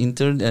was an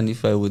intern and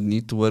if I would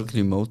need to work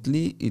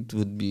remotely, it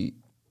would be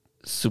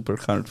super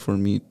hard for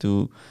me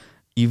to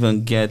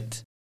even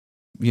get,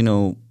 you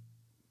know,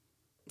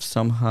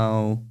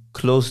 somehow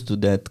close to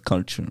that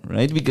culture,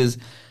 right? Because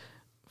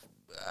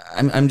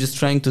I'm just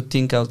trying to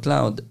think out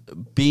loud.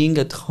 Being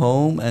at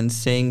home and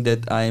saying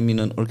that I am in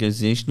an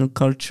organizational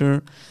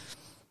culture,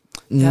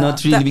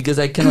 not really, because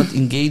I cannot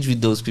engage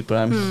with those people.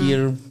 I'm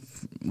here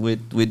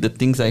with the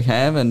things I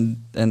have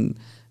and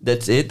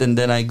that's it. And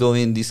then I go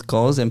in these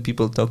calls and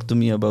people talk to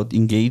me about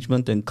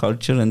engagement and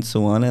culture and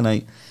so on. And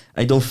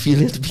I don't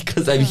feel it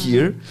because I'm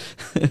here.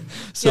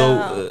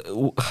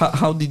 So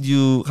how did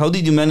you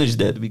manage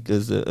that?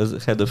 Because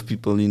as head of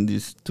people in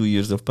these 2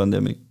 years of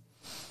pandemic.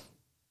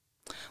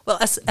 Well,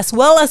 as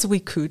well as we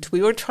could,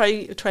 we were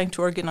trying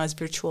to organize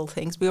virtual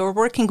things. We were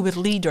working with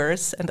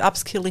leaders and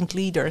upskilling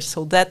leaders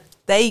so that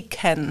they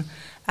can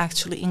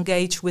actually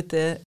engage with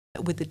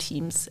the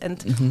teams.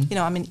 And you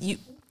know, I mean,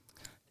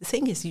 the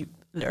thing is,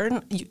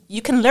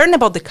 you can learn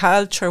about the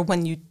culture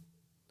when you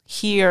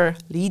hear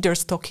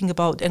leaders talking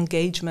about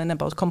engagement,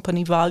 about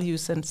company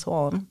values, and so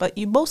on. But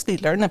you mostly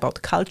learn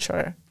about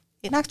culture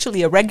in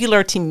actually a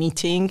regular team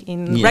meeting,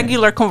 in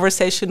regular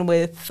conversation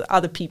with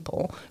other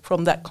people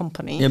from that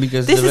company. Yeah,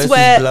 because this is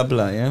blah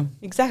blah. Yeah,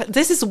 exactly.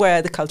 This is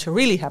where the culture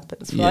really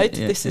happens, right?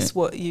 This is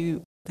what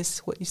you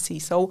see.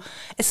 So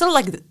it's not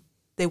like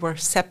they were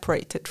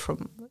separated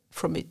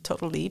from it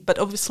totally, but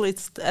obviously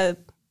it's a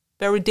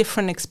very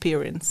different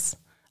experience.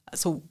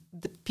 So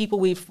the people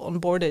we've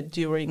onboarded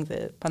during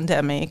the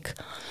pandemic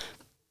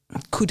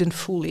couldn't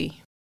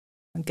fully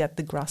get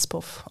the grasp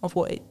of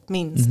what it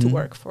means to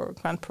work for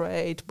Grand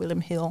Parade,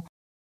 William Hill.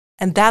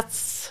 And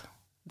that's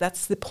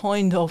the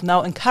point of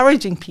now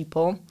encouraging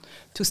people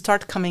to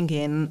start coming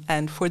in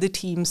and for the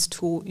teams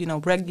to, you know,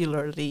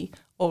 regularly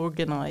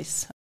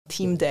organize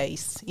team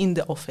days in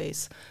the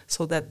office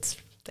so that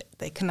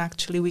they can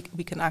actually, we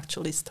can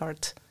actually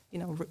start, you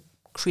know,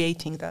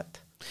 creating that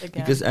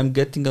again. Because I'm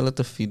getting a lot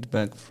of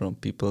feedback from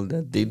people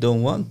that they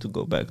don't want to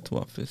go back to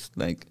office.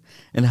 Like,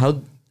 and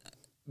how...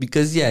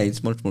 Because,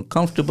 it's much more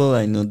comfortable.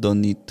 I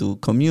don't need to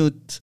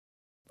commute.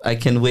 I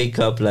can wake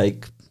up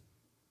like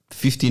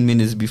 15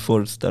 minutes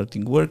before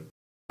starting work.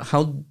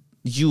 How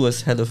you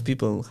as head of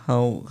people,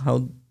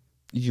 how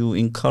you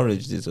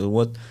encourage this? Or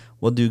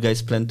what do you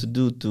guys plan to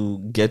do to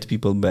get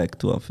people back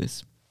to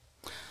office?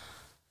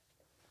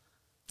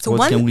 So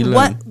what can we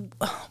learn?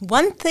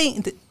 One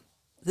thing,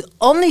 the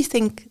only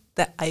thing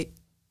that I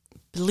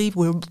believe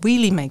will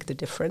really make the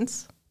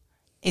difference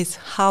is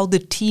how the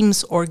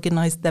teams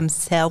organize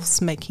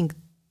themselves, making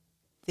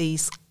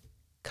these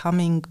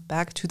coming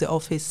back to the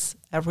office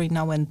every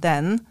now and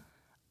then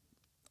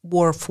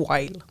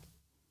worthwhile.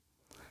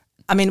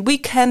 I mean, we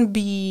can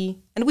be,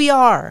 and we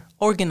are,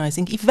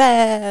 organizing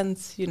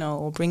events, you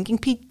know, bringing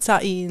pizza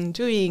in,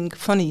 doing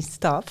funny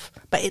stuff,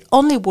 but it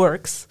only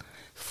works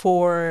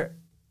for,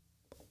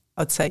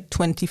 I'd say,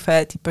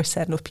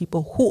 20-30% of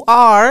people who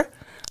are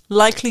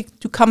likely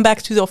to come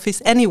back to the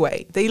office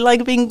anyway. They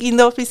like being in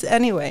the office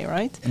anyway,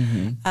 right?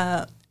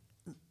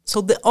 So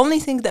the only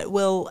thing that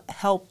will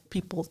help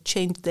people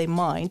change their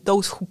mind,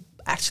 those who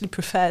actually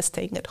prefer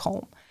staying at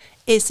home,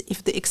 is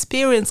if the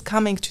experience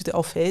coming to the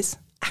office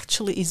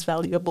actually is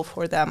valuable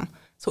for them.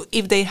 So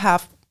if they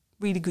have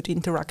really good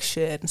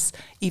interactions,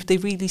 if they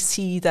really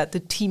see that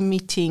the team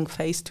meeting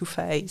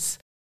face-to-face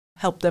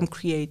help them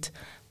create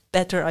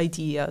better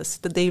ideas,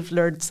 that they've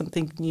learned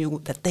something new,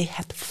 that they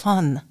had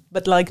fun,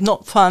 but like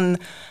not fun,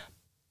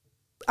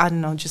 I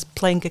don't know, just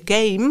playing a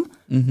game,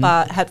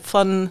 but had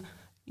fun,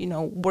 you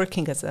know,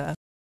 working as a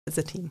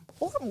team,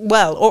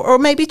 or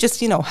maybe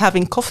just, you know,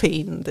 having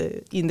coffee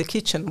in the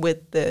kitchen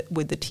with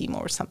the team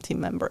or some team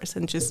members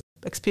and just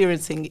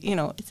experiencing, you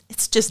know,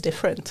 it's just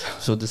different.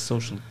 So the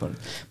social part.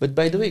 But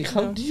by the way,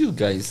 how do you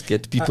guys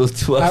get people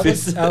to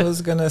office? I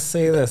was gonna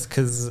say this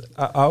because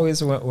I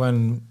always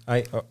when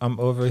I'm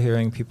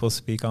overhearing people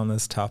speak on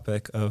this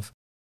topic of,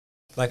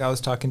 like, I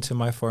was talking to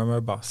my former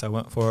boss. I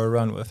went for a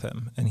run with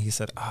him, and he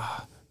said,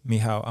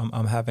 Michał,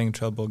 I'm having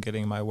trouble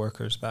getting my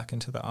workers back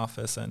into the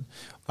office, and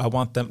I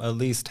want them at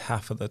least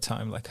half of the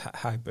time, like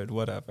hybrid,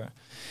 whatever.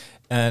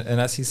 And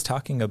as he's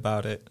talking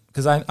about it,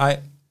 because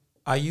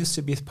I used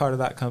to be part of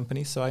that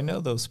company, so I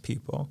know those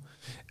people.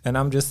 And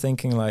I'm just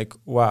thinking like,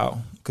 wow,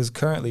 because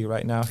currently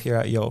right now here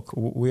at Yolk,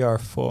 we are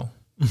full.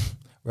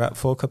 We're at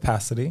full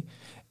capacity.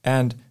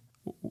 And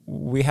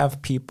we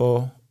have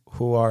people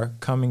who are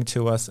coming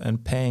to us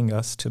and paying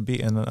us to be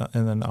in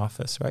an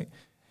office, right?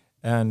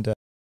 And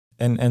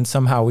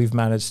somehow we've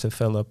managed to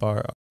fill up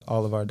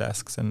all of our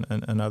desks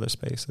and other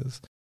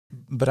spaces.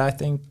 But I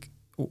think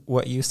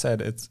what you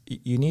said, it's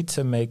you need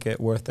to make it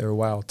worth their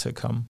while to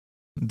come.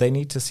 They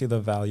need to see the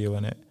value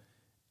in it.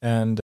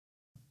 And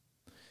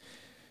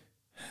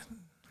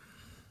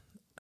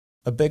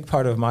a big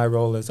part of my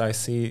role is I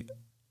see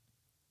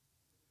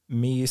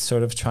me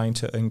sort of trying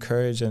to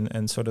encourage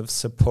and sort of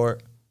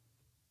support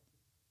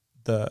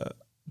the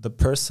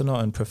personal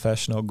and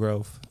professional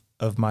growth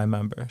of my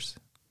members.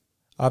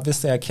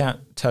 Obviously, I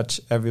can't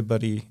touch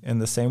everybody in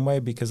the same way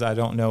because I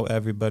don't know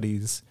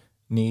everybody's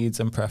needs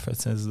and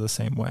preferences the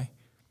same way.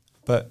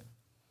 But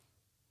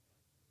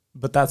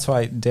that's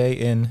why day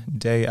in,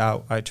 day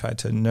out, I try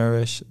to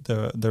nourish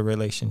the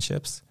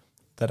relationships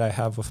that I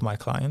have with my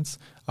clients.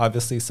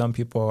 Obviously, some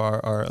people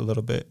are a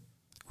little bit,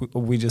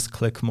 we just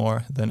click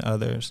more than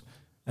others.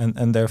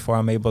 And therefore,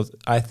 I'm able,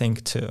 I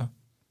think, to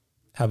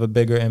have a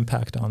bigger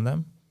impact on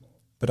them.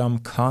 But I'm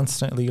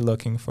constantly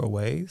looking for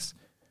ways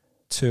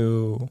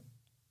to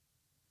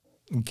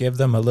give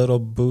them a little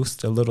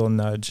boost, a little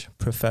nudge,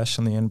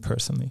 professionally and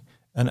personally.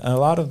 And a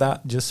lot of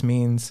that just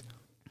means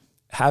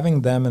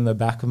having them in the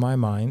back of my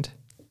mind.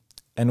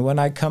 And when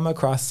I come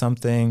across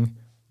something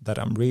that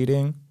I'm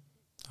reading,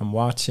 I'm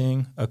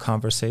watching, a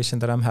conversation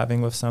that I'm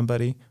having with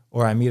somebody,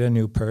 or I meet a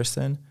new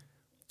person,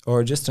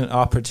 or just an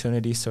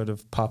opportunity sort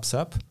of pops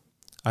up,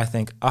 I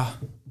think,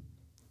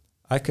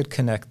 I could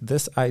connect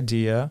this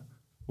idea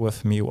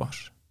with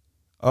Miłosz.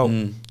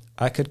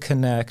 I could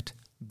connect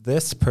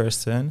this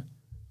person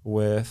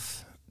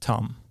with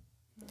Tom.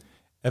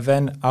 And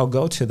then I'll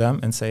go to them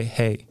and say,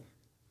 hey,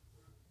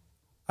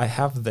 I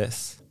have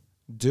this.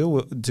 Do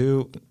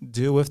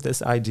with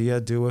this idea,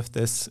 do with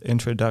this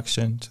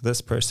introduction to this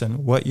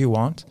person what you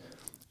want,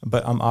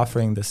 but I'm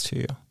offering this to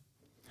you.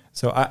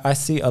 So I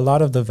see a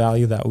lot of the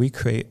value that we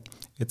create.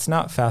 It's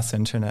not fast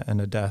internet and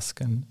a desk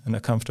and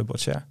a comfortable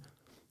chair.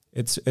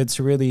 It's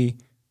really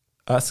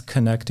us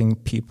connecting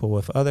people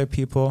with other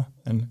people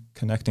and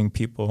connecting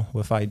people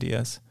with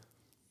ideas.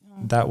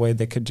 That way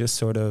they could just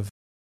sort of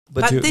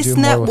But do this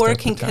more with their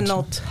networking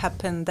potential. cannot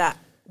happen that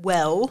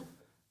well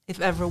if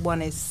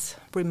everyone is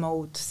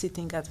remote,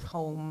 sitting at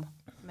home.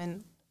 I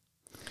mean,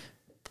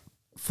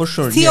 For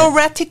sure.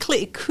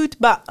 theoretically it could,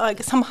 but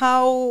like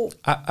somehow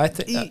I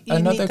think you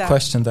another need that.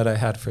 question that I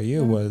had for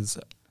you was,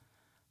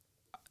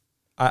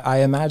 I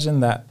imagine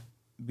that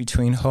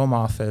between home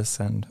office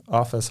and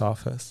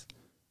office,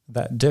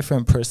 that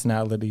different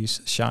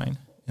personalities shine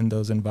in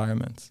those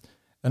environments.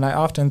 And I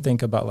often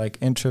think about like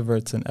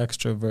introverts and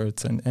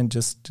extroverts and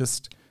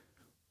just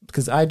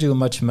because I do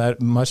much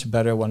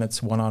better when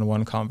it's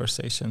one-on-one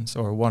conversations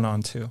or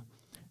one-on-two.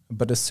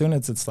 But as soon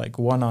as it's like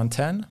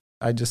 1-on-10,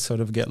 I just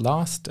sort of get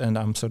lost and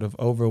I'm sort of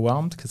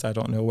overwhelmed because I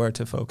don't know where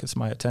to focus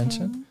my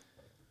attention.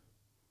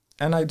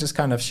 And I just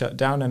kind of shut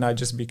down and I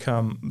just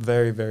become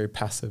very, very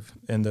passive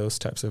in those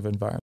types of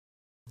environments.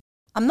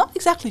 I'm not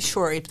exactly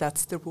sure if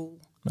that's the rule.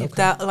 Okay. If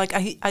that, like,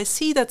 I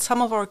see that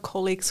some of our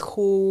colleagues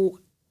who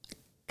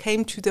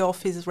came to the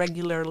office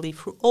regularly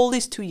for all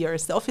these 2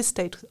 years, the office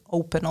stayed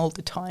open all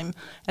the time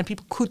and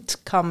people could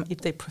come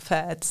if they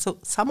preferred. So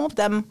some of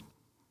them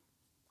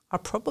are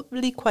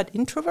probably quite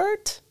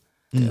introvert,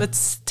 but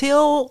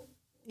still,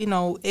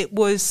 it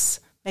was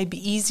maybe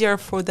easier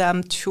for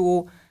them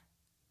to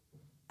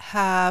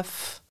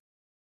have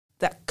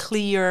that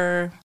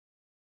clear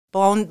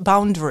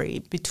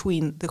boundary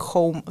between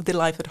the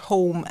life at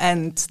home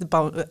and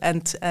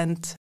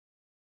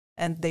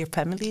and their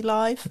family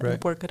life, right,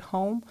 and work at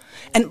home.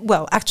 And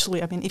well,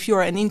 actually, I mean, if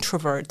you're an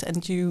introvert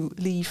and you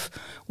live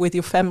with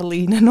your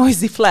family in a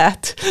noisy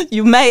flat,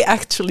 you may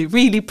actually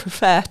really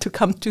prefer to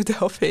come to the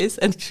office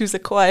and choose a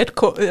quiet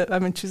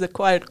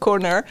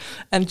corner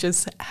and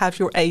just have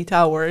your 8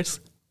 hours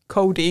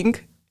coding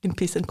in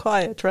peace and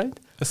quiet, right?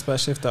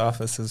 Especially if the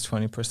office is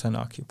 20%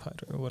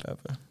 occupied or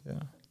whatever.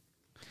 Yeah.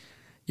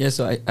 Yeah,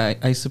 so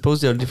I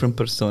suppose there are different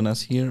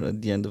personas here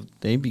at the end of the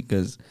day,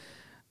 because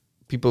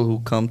people who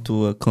come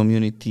to a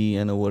community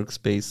and a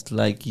workspace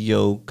like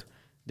Yoke,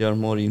 they are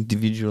more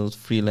individuals,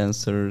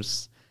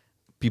 freelancers,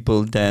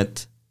 people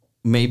that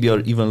maybe are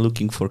even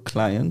looking for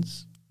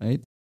clients,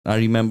 right? I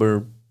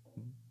remember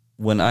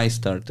when I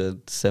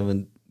started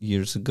 7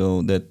 years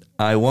ago that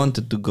I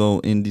wanted to go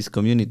in these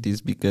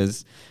communities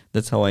because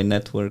that's how I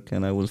network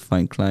and I will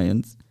find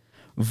clients,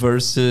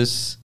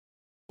 versus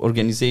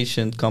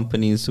organization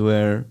companies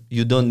where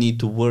you don't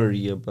need to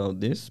worry about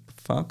this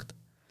fact.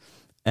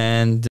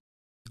 And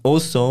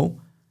also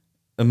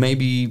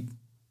maybe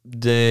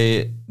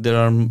there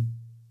are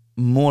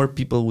more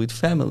people with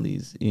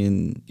families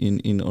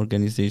in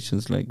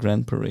organizations like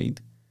Grand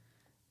Parade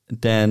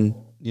than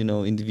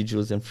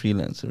individuals and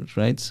freelancers,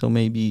 right? So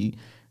maybe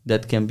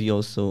that can be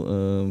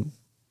also.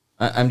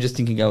 I'm just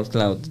thinking out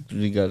loud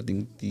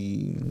regarding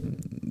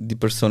the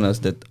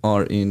personas that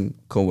are in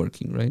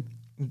co-working, right?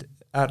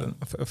 I don't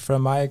know.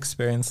 From my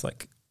experience,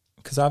 like,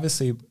 because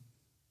obviously,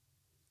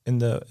 in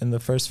the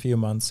first few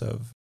months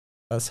of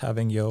us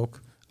having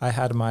Yoke, I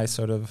had my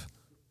sort of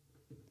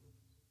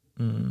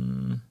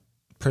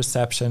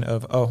perception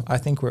of, I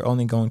think we're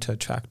only going to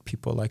attract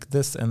people like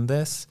this and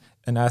this,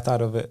 and I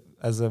thought of it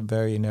as a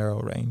very narrow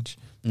range.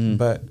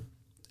 But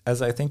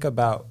as I think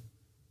about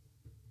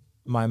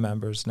my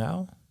members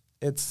now,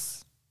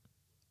 it's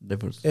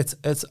diverse.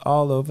 It's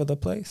all over the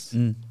place,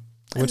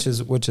 which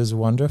is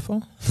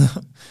wonderful.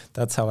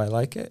 That's how I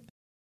like it.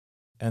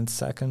 And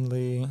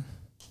secondly,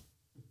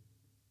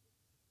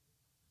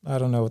 I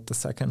don't know what the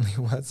secondly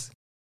was,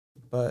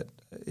 but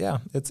yeah,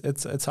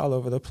 it's all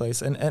over the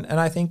place. And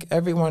I think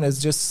everyone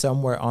is just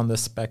somewhere on the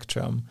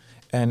spectrum,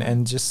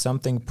 and just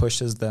something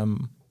pushes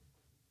them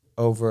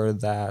over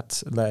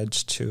that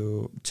ledge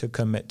to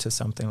commit to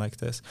something like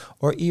this,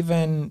 or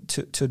even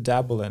to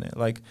dabble in it.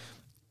 Like,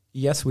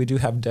 yes, we do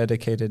have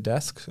dedicated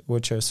desks,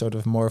 which are sort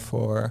of more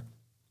for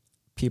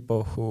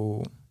people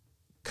who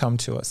come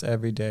to us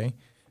every day.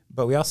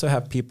 But we also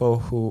have people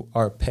who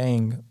are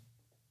paying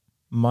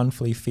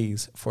monthly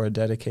fees for a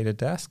dedicated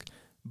desk,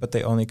 but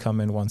they only come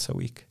in once a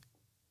week.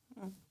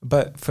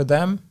 But for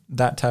them,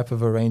 that type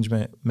of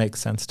arrangement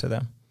makes sense to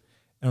them.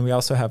 And we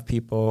also have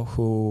people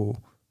who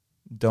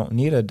don't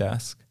need a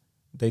desk.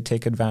 They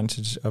take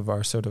advantage of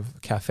our sort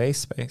of cafe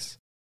space,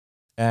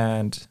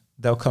 and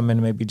they'll come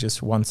in maybe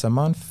just once a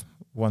month,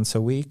 once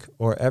a week,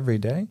 or every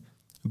day,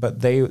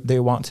 but they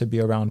want to be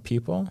around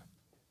people.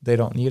 They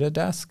don't need a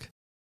desk,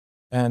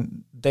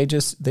 and they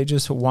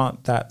just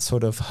want that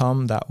sort of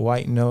hum, that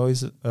white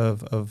noise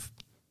of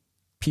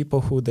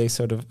people who they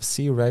sort of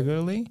see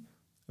regularly,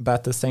 but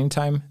at the same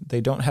time,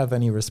 they don't have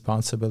any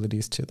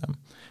responsibilities to them.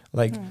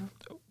 Like,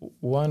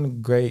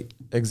 one great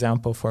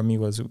example for me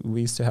was,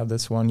 we used to have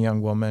this one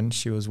young woman.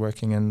 She was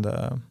working in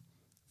the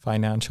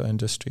financial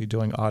industry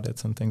doing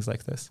audits and things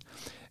like this.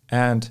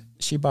 And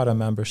she bought a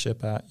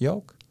membership at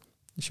Yoke.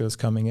 She was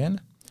coming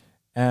in.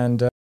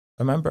 And I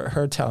remember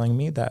her telling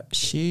me that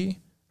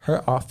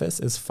her office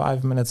is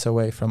 5 minutes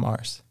away from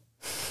ours.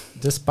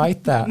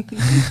 Despite that,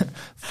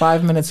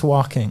 5 minutes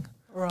walking.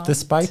 Right.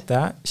 Despite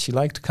that, she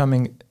liked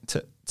coming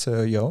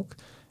to Yoke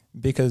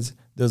because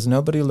there's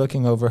nobody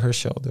looking over her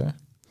shoulder.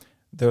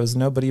 There was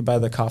nobody by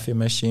the coffee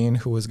machine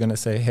who was going to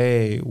say,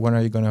 hey, when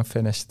are you going to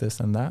finish this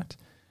and that?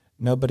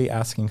 Nobody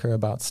asking her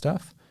about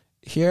stuff.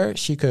 Here,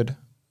 she could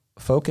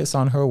focus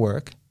on her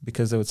work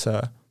because it's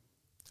a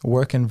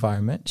work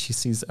environment. She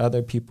sees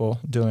other people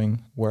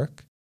doing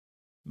work,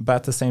 but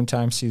at the same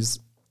time, she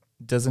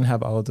doesn't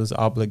have all of those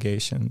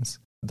obligations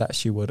that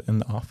she would in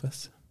the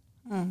office.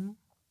 Mm.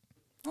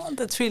 Well,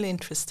 that's really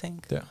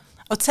interesting. Yeah.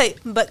 I would say,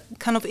 but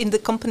kind of in the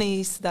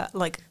companies that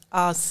like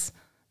us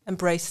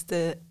embrace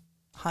the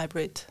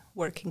hybrid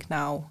working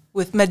now,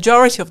 with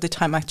majority of the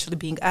time actually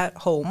being at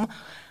home,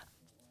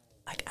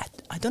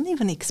 I don't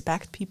even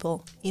expect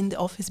people in the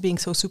office being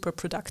so super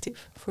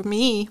productive. For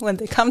me, when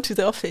they come to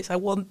the office, I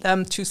want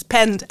them to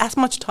spend as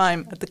much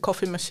time at the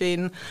coffee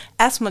machine,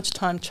 as much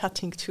time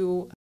chatting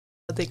to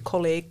their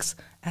colleagues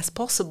as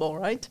possible,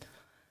 right?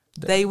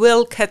 They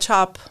will catch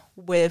up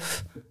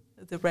with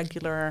the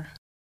regular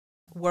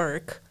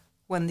work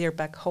when they're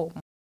back home.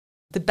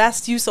 The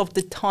best use of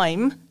the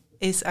time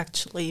is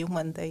actually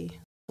when they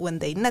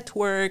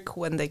network,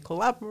 when they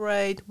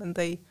collaborate, when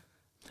they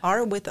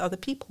are with other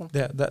people.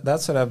 Yeah,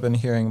 that's what I've been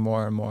hearing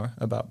more and more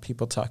about,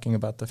 people talking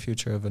about the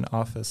future of an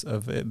office,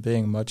 of it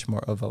being much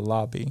more of a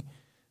lobby,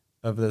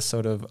 of this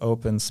sort of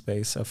open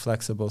space, a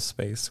flexible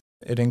space.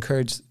 It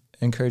encourages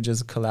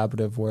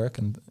collaborative work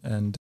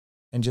and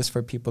just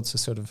for people to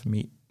sort of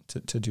meet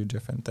to do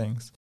different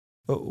things.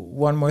 But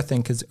one more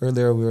thing, because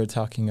earlier we were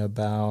talking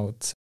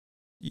about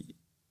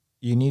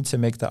you need to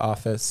make the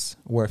office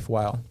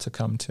worthwhile to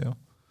come to.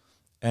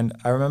 And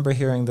I remember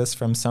hearing this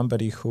from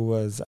somebody who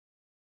was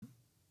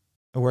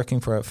working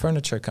for a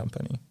furniture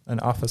company,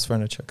 an office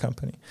furniture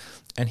company.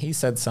 And he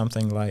said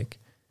something like,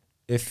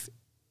 if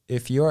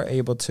you're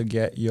able to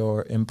get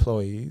your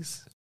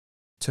employees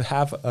to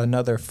have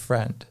another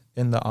friend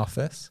in the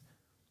office,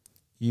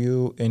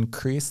 you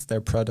increase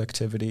their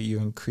productivity, you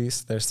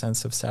increase their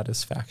sense of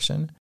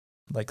satisfaction,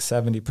 like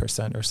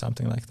 70% or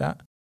something like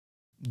that,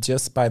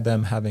 just by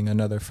them having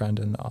another friend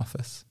in the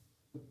office.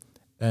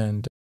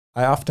 And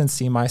I often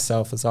see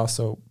myself as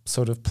also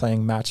sort of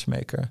playing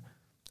matchmaker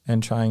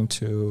and trying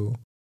to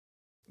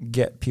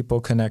get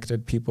people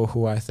connected, people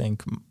who I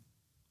think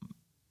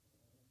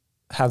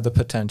have the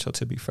potential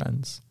to be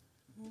friends.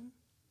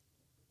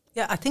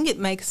 Yeah, I think it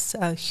makes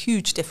a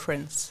huge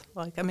difference.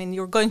 Like, I mean,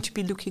 you're going to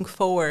be looking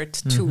forward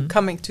to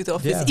coming to the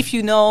office if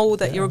you know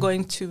that you're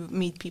going to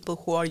meet people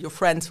who are your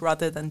friends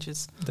rather than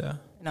just,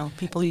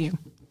 people you.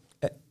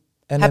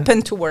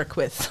 happen to work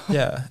with.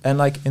 Yeah, and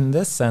like in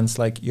this sense,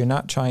 like you're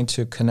not trying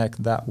to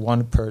connect that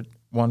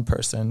one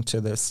person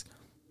to this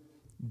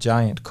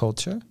giant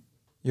culture.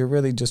 You're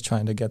really just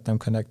trying to get them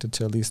connected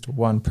to at least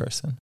one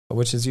person,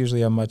 which is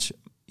usually a much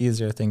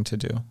easier thing to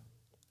do,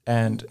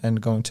 and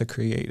going to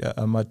create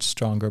a much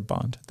stronger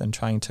bond than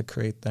trying to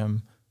create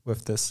them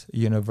with this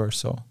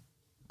universal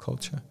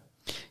culture.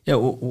 Yeah,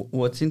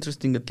 what's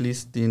interesting, at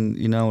least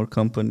in our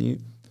company,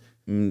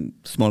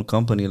 small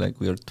company, like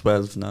we are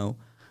 12 now,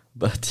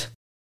 but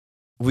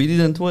we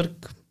didn't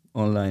work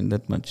online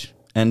that much.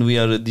 And we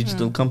are a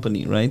digital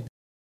company, right?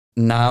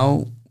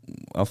 Now,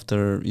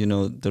 after,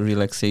 the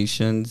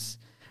relaxations,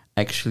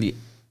 actually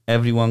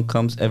everyone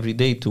comes every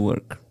day to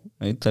work,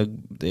 right? Like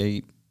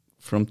they,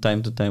 from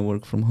time to time,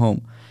 work from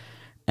home.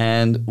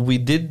 And we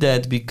did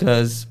that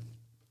because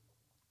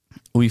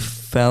we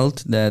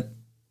felt that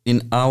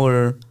in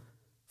our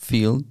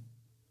field,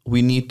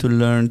 we need to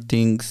learn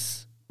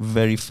things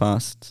very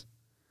fast.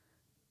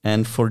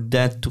 And for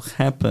that to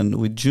happen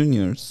with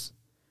juniors,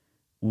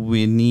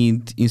 we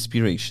need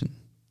inspiration,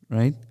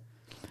 right?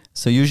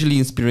 So usually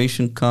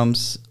inspiration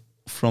comes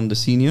from the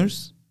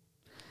seniors,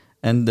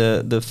 and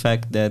the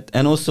fact that,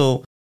 and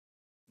also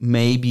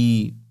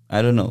maybe,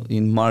 I don't know,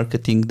 in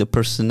marketing, the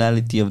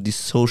personality of this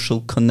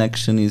social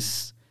connection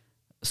is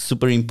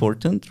super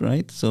important,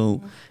 right?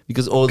 So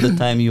because all the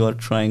time you are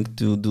trying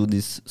to do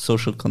these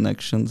social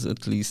connections,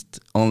 at least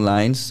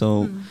online,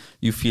 so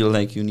you feel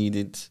like you need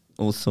it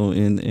also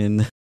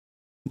in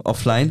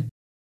offline.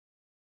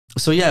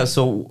 So yeah,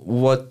 so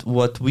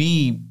what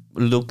we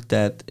looked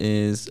at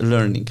is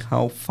learning.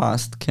 How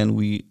fast can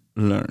we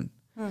learn?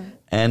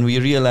 And we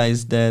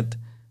realized that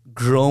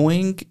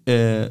growing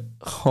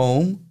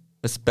home,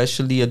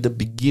 especially at the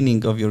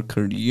beginning of your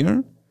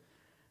career,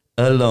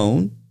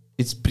 alone,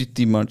 it's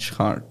pretty much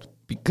hard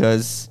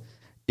because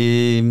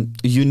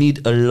you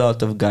need a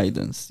lot of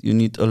guidance. You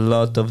need a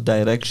lot of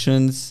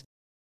directions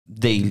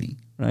daily,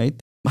 right?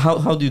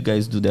 How do you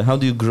guys do that? How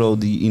do you grow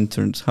the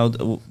interns?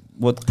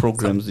 What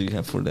programs do you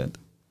have for that?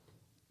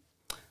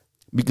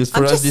 Because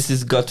for us, this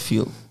is gut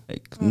feel,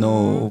 like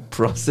no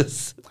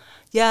process.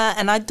 Yeah,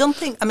 and I don't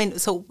think,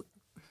 so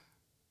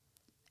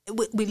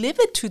we leave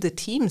it to the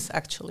teams,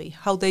 actually,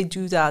 how they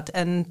do that.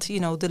 And,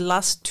 the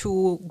last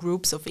two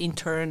groups of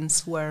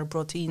interns were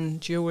brought in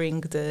during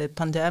the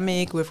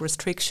pandemic with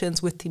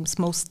restrictions, with teams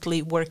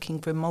mostly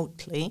working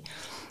remotely.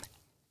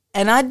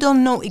 And I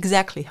don't know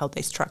exactly how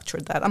they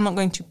structured that. I'm not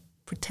going to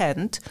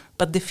pretend,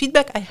 but the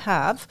feedback I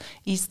have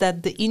is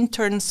that the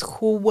interns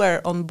who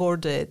were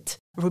onboarded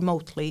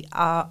remotely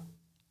are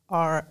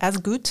as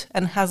good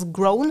and has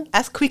grown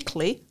as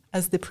quickly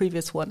as the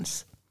previous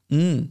ones.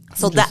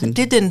 So that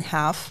didn't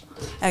have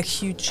a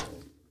huge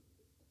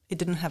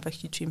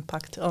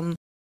impact on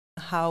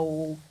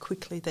how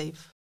quickly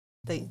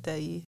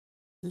they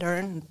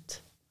learned.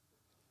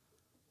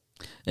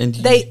 And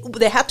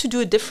they had to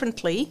do it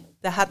differently.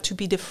 There had to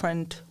be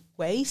different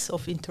ways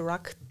of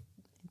interaction,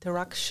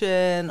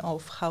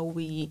 of how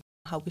we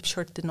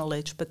shared the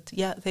knowledge. But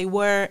yeah, they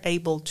were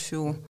able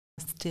to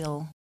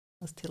still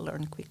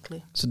learn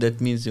quickly. So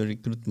that means your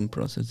recruitment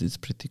process is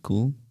pretty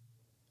cool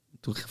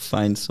to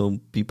find some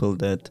people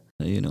that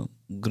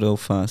grow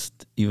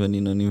fast even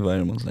in an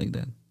environment like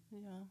that.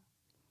 Yeah,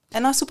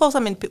 and I suppose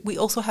we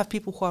also have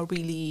people who are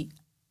really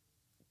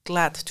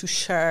glad to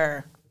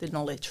share the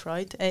knowledge,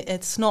 right?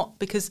 It's not,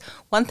 because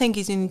one thing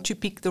is you need to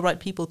pick the right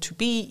people to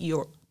be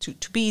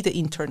the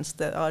interns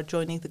that are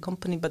joining the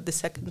company, but the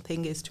second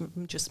thing is to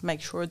just make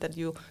sure that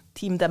you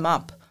team them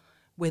up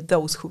with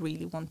those who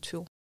really want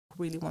to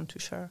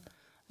share.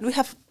 And we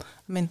have,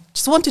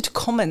 just wanted to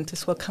comment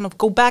as well, kind of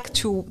go back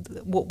to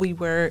what we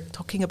were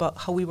talking about,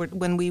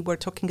 when we were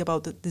talking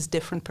about these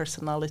different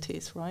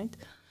personalities, right?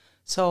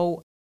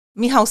 So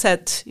Michał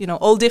said,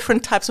 all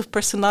different types of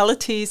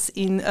personalities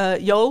in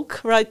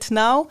Yolk right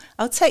now.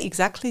 I would say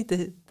exactly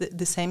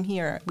the same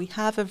here. We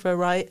have a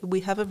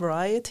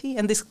variety,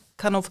 and this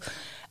kind of,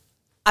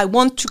 I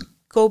want to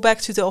go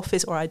back to the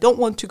office, or I don't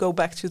want to go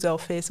back to the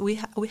office. We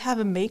have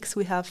a mix.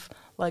 We have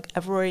like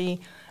every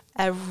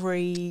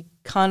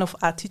kind of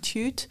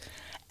attitude.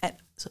 And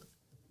so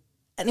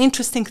an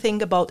interesting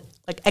thing about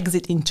like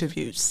exit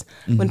interviews,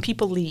 when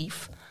people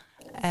leave,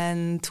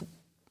 and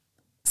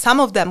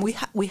some of them,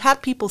 we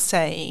had people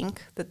saying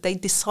that they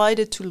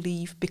decided to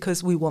leave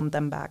because we want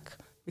them back,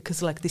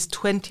 because like this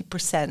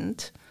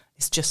 20%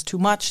 is just too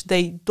much.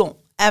 They don't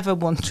ever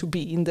want to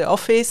be in the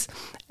office,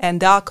 and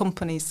there are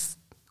companies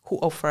who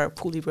offer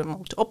fully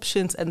remote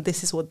options, and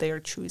this is what they are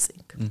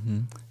choosing.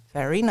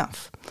 Fair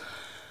enough.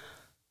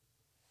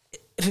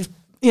 If,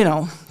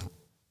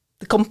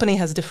 the company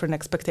has different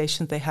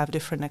expectations, they have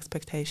different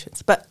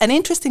expectations. But an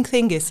interesting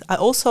thing is, I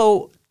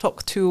also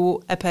talked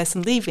to a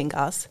person leaving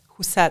us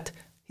who said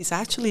he's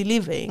actually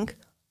leaving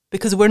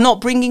because we're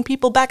not bringing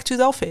people back to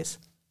the office.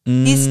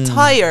 He's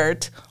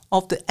tired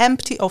of the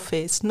empty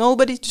office,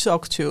 nobody to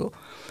talk to,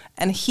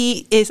 and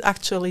he is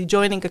actually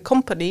joining a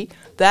company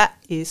that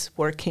is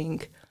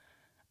working,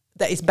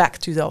 that is back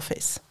to the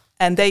office,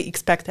 and they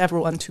expect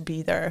everyone to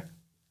be there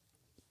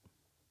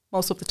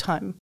most of the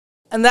time.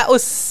 And that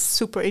was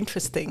super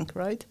interesting,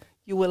 right?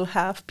 You will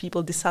have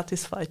people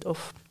dissatisfied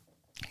of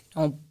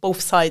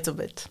both sides of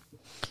it.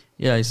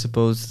 Yeah, I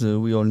suppose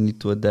we all need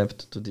to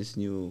adapt to this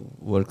new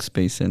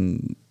workspace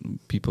and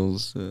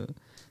people's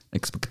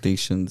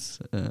expectations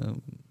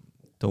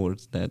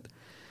towards that.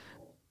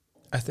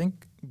 I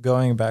think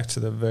going back to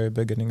the very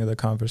beginning of the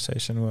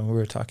conversation when we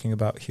were talking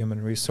about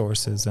human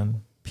resources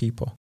and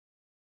people,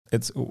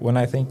 it's when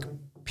I think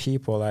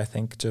people, I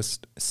think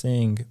just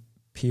seeing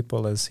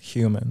people as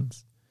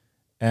humans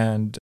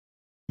and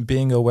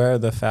being aware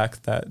of the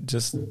fact that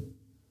just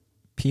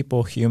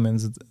people,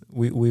 humans,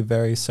 we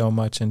vary so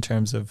much in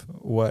terms of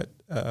what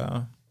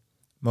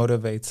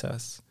motivates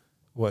us,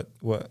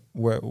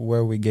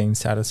 where we gain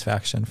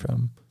satisfaction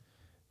from.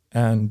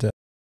 And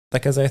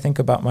like as I think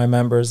about my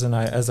members and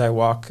as I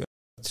walk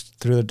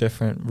through the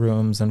different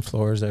rooms and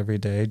floors every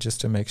day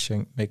just to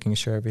making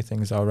sure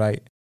everything's all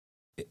right,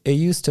 it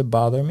used to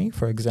bother me,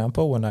 for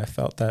example, when I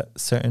felt that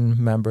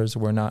certain members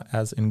were not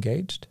as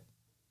engaged.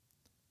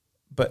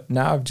 But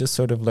now I've just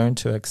sort of learned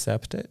to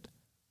accept it,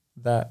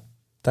 that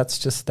that's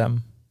just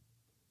them.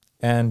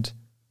 And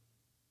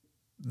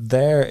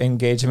their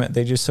engagement,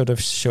 they just sort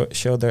of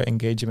show their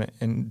engagement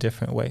in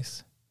different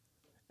ways.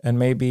 And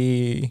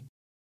maybe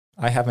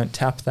I haven't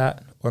tapped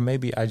that, or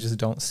maybe I just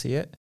don't see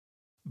it.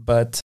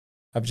 But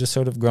I've just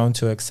sort of grown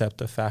to accept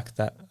the fact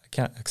that I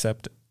can't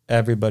accept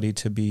everybody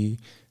to be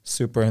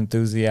super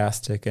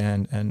enthusiastic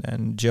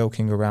and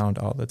joking around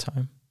all the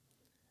time.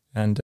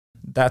 And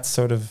that's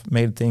sort of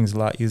made things a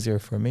lot easier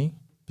for me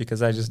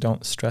because I just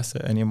don't stress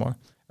it anymore.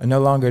 And no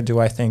longer do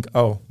I think,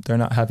 oh, they're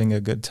not having a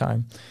good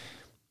time.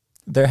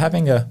 They're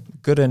having a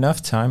good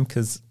enough time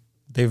because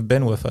they've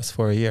been with us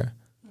for a year.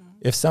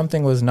 If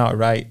something was not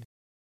right,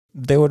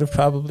 they would have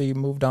probably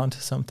moved on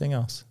to something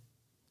else.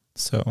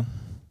 So,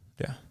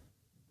 yeah.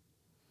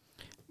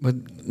 But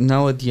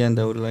now at the end,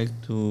 I would like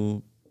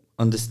to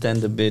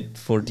understand a bit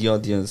for the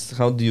audience,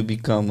 how do you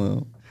become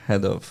a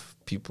head of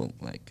people?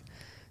 Like,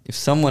 if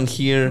someone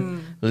here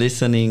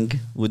listening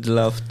would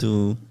love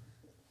to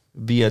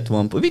be at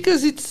one point,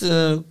 because it's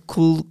a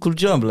cool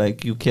job.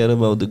 Like, you care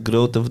about the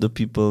growth of the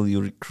people,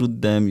 you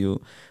recruit them,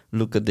 you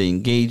look at the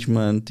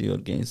engagement, the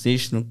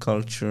organizational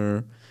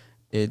culture.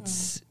 Have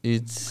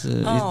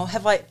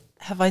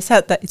I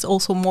said that it's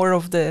also more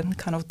of the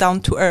kind of down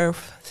to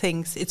earth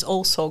things? It's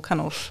also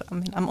kind of,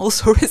 I'm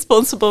also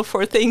responsible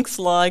for things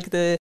like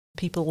the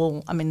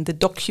people, the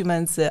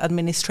documents, the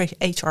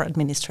HR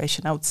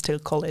administration, I would still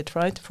call it,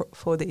 right?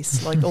 For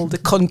this, like all the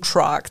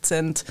contracts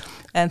and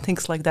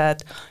things like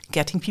that,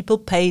 getting people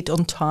paid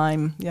on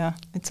time. Yeah,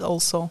 it's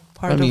also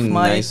part of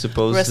my I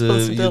suppose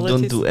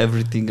responsibilities. You don't do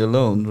everything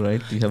alone,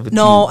 right? You have a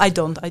No, team. I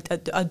don't.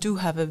 I do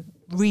have a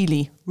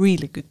really,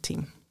 really good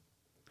team.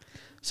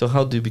 So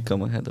how do you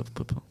become a head of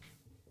people?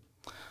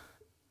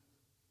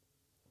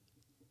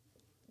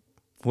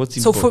 What's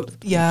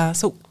important?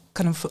 So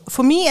kind of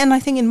for me, and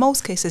I think in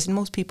most cases, in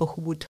most people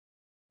who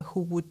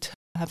would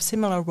have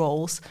similar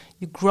roles,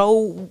 you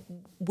grow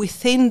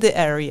within the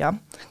area.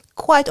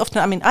 Quite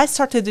often, I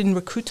started in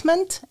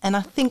recruitment, and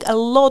I think a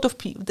lot of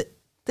people,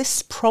 this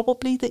is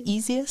probably the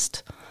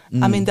easiest.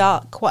 There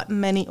are quite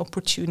many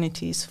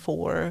opportunities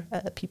for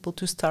people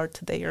to start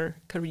their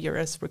career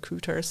as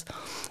recruiters.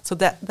 So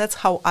that's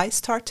how I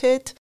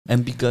started.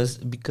 And because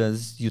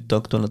you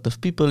talk to a lot of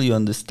people, you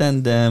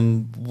understand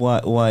them,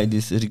 why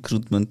this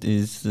recruitment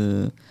is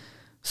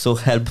so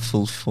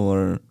helpful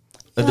for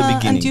at the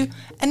beginning.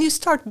 And you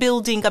start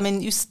building.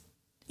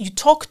 You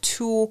talk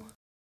to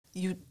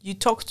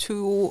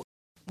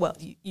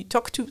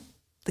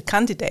the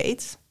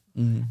candidates.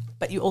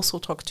 But you also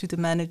talk to the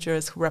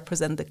managers who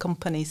represent the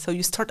company. So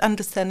you start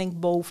understanding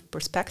both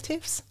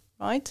perspectives,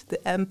 right? The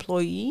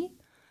employee,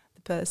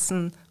 the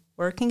person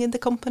working in the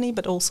company,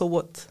 but also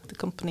what the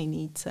company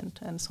needs and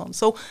so on.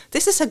 So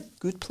this is a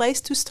good place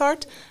to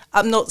start.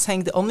 I'm not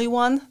saying the only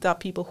one. There are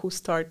people who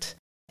start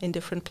in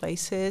different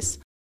places.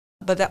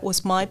 But that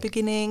was my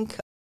beginning.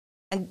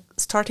 And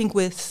starting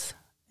with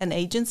an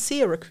agency,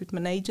 a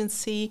recruitment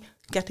agency,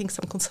 getting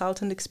some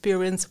consultant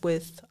experience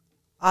with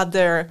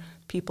other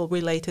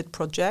people-related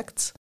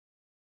projects,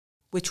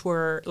 which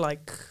were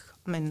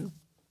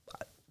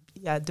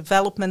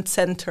development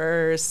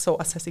centers, so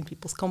assessing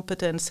people's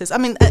competences. A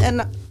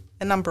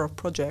number of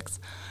projects.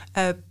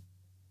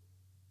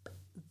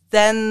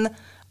 Then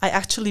I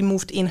actually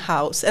moved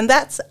in-house, and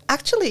that's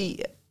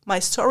actually my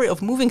story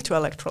of moving to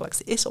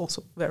Electrolux is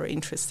also very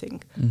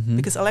interesting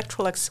because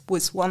Electrolux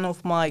was one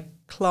of my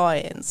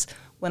clients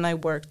when I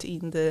worked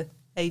in the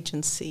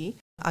agency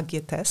AG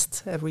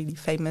Test, a really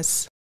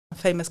famous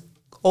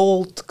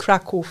old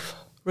Krakow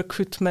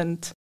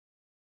recruitment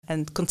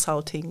and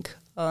consulting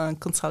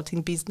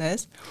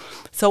business.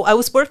 So I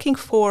was working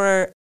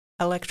for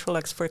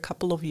Electrolux for a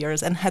couple of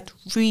years and had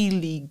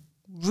really,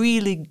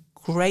 really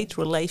great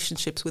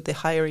relationships with the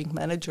hiring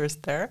managers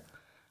there.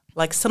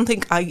 Like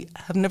something I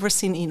have never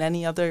seen in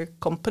any other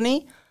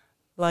company.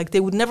 Like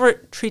they would never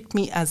treat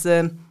me as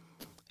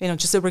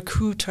just a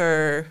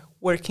recruiter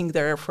working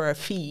there for a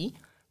fee,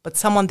 but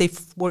someone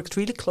they've worked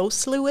really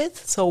closely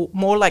with. So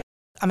more like,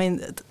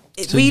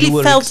 it So really you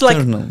were felt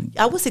external. like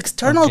I was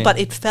external, Okay. but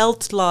it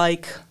felt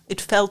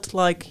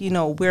like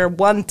we're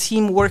one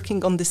team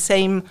working on the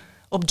same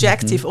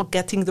objective of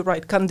getting the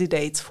right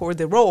candidates for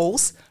the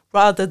roles,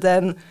 rather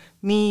than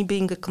me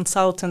being a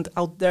consultant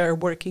out there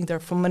working there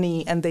for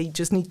money and they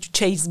just need to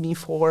chase me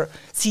for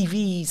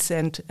CVs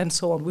and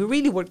so on. We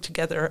really worked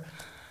together.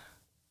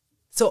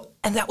 So,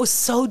 and that was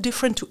so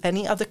different to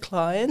any other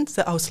client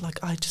that I was like,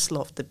 I just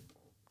love the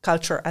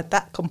culture at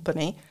that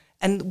company.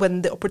 And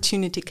when the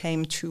opportunity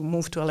came to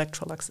move to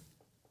Electrolux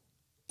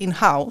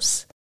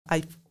in-house,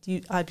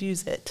 I've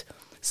used it.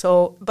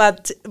 So,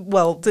 but,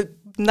 well, the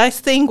nice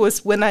thing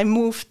was when I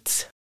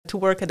moved to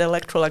work at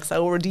Electrolux, I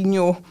already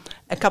knew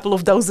a couple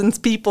of dozen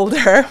people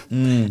there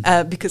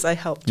because I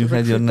helped You to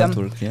had your recruit them.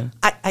 network, yeah.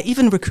 I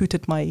even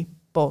recruited my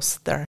boss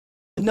there.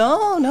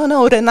 No,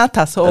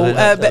 Renata. So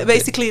Renata, okay.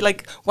 basically,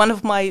 like one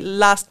of my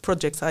last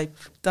projects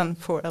I've done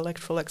for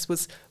Electrolux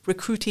was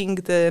recruiting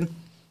the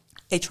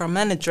HR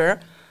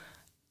manager.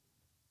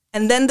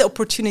 And then the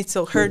opportunity,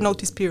 so her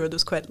notice period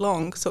was quite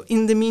long. So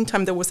in the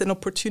meantime, there was an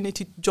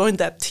opportunity to join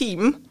that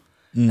team.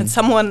 And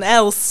someone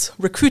else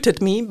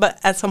recruited me, but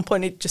at some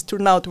point it just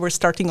turned out we're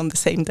starting on the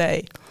same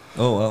day.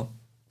 Oh, wow.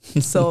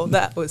 So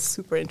that was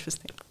super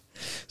interesting.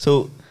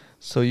 So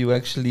you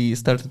actually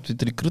started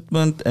with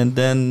recruitment and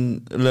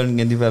then learning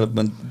and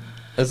development.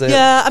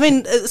 Yeah, I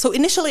mean, so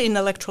initially in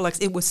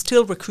Electrolux, it was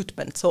still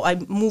recruitment. So I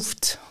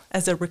moved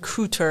as a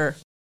recruiter,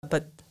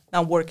 but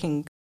now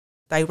working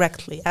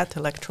directly at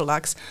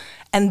Electrolux.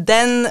 And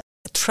then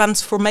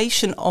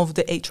transformation of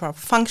the HR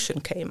function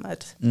came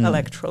at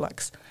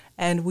Electrolux.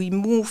 And we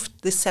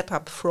moved the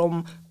setup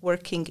from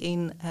working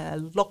in a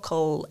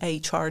local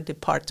HR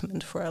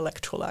department for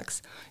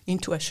Electrolux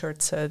into a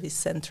shared service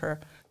center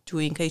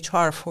doing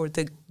HR for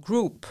the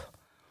group.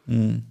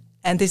 And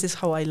this is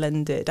how I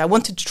landed. I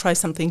wanted to try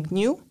something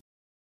new,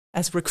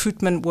 as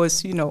recruitment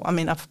was,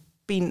 I've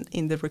been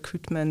in the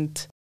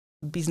recruitment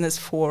business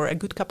for a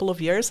good couple of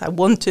years. I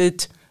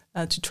wanted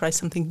to try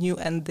something new,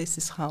 and this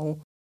is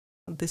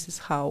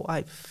how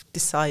I've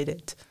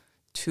decided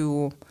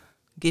to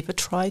give a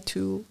try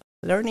to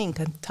learning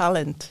and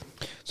talent.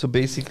 So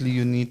basically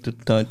you need to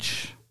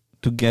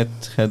get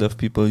head of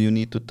people, you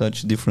need to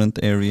touch different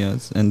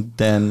areas and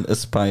then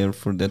aspire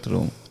for that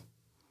role.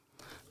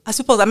 I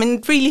suppose,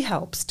 it really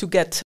helps to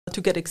get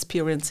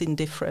experience in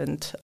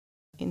different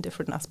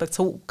aspects.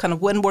 So kind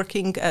of when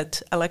working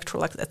at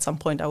Electrolux, at some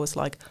point I was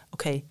like,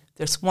 okay,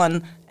 there's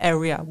one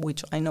area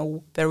which I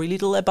know very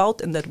little about,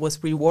 and that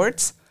was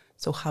rewards.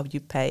 So how you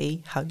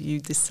pay, how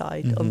you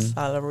decide on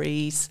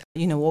salaries,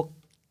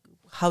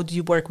 how do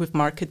you work with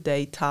market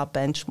data,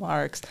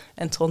 benchmarks,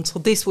 and so on. So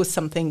this was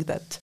something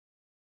that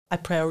I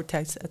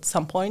prioritized at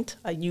some point.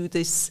 I knew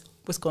this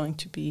was going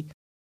to be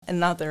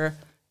another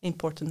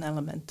important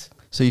element.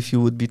 So if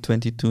you would be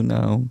 22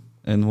 now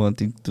and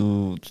wanting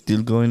to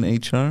still go in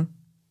HR?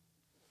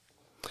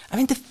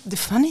 The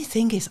funny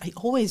thing is I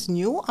always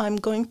knew I'm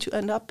going to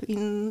end up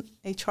in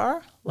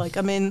HR.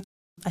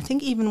 I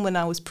think even when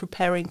I was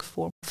preparing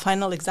for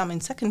final exam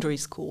in secondary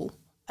school,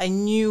 I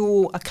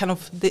knew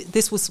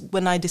this was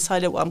when I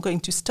decided what I'm going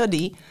to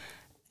study.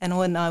 And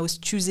when I was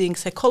choosing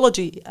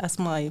psychology as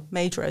my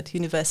major at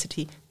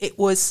university, it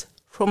was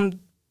from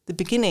the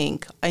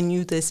beginning, I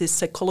knew this is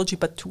psychology,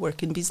 but to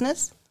work in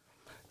business.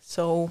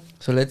 So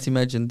let's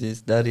imagine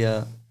this.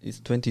 Daria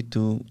is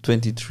 22,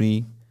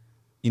 23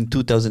 in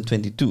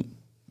 2022.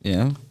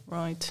 Yeah.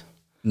 Right.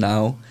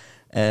 Now,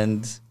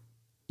 and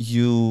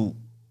you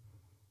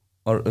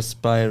are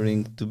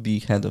aspiring to be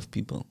head of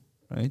people,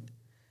 right?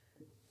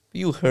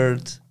 You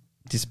heard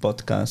this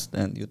podcast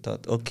and you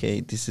thought,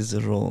 okay, this is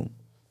a role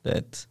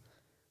that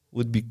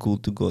would be cool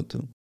to go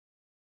to.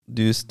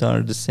 Do you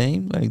start the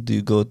same? Like, do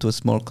you go to a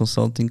small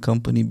consulting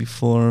company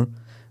before?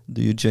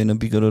 Do you join a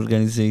bigger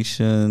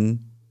organization?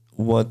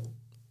 What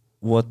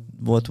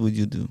would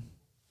you do?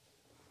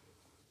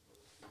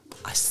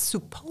 I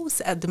suppose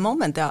at the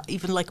moment there are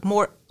even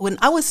more. When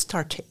I was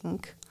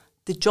starting,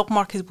 the job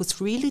market was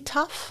really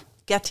tough.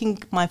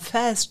 Getting my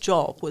first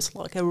job was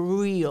a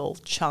real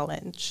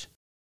challenge.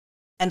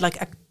 And I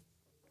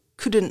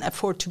couldn't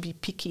afford to be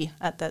picky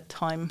at that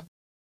time.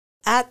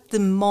 At the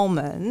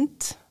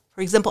moment,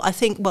 for example, I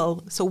think,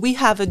 so we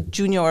have a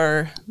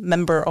junior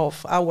member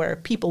of our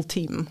people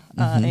team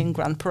in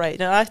Grand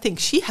Parade, and I think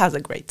she has a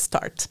great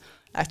start,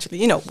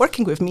 actually,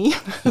 working with me,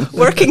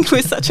 working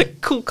with such a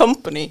cool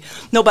company.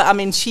 No,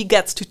 but she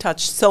gets to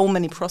touch so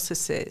many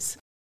processes.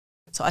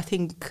 So I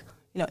think,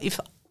 if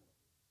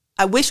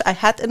I wish I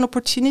had an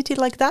opportunity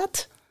like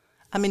that,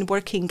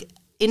 working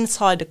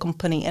inside a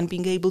company and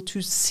being able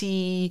to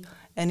see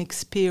and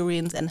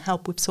experience and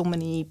help with so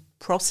many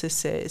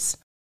processes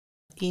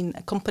in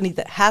a company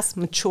that has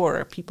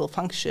mature people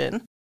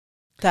function,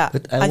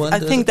 that I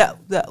think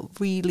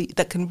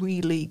that can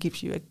really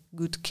give you a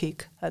good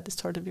kick at the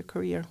start of your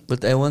career.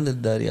 But I wonder,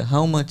 Daria,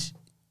 how much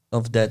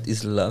of that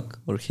is luck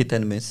or hit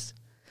and miss,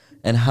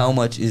 and how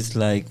much is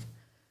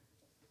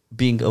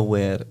being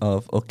aware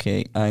of,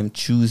 okay, I'm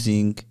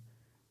choosing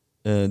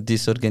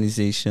this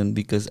organization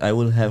because I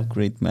will have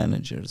great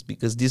managers,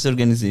 because this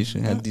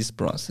organization had these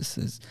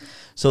processes.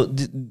 So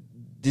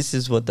this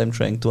is what I'm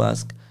trying to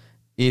ask.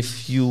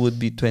 If you would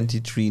be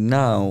 23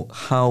 now,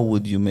 how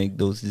would you make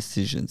those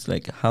decisions?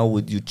 Like, how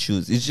would you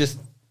choose? It's just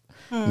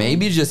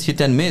maybe just hit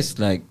and miss,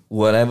 like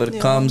whatever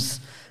comes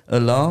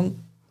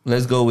along,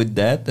 let's go with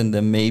that. And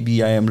then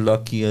maybe I am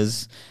lucky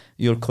as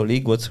your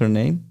colleague. What's her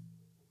name?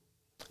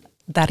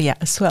 Daria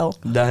as well.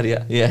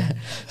 Daria, yeah.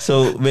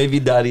 So maybe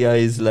Daria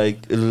is like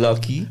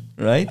lucky,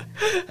 right?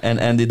 And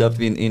ended up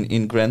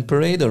in Grand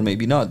Parade, or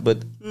maybe not.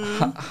 But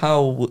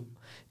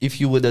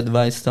if you would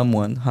advise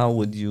someone, how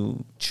would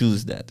you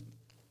choose that?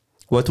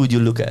 What would you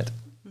look at?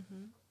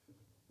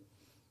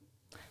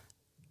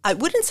 I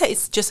wouldn't say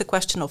it's just a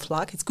question of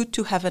luck. It's good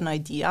to have an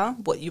idea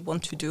what you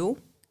want to do.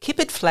 Keep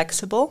it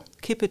flexible.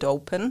 Keep it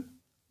open.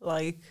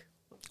 Like,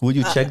 would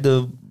you check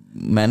the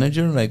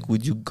manager? Like,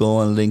 would you go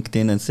on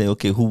LinkedIn and say,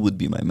 okay, who would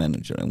be my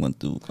manager? I want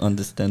to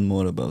understand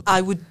more about it.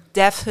 I would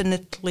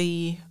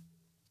definitely.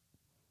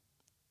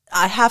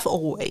 I have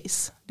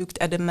always looked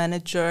at a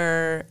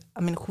manager. I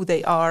mean, who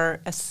they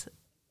are as,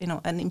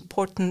 an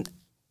important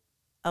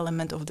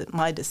element of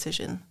my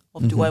decision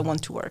of do I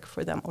want to work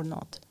for them or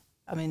not.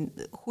 I mean,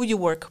 who you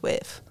work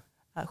with,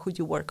 who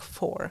you work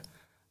for,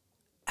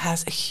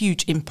 has a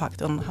huge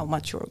impact on how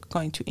much you're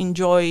going to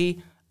enjoy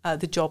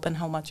the job and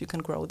how much you can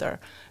grow there.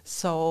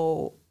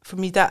 So for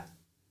me,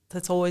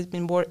 that's always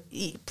been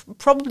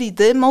probably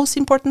the most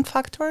important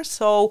factor.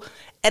 So,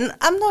 and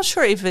I'm not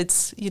sure if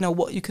it's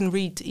what you can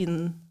read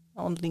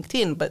on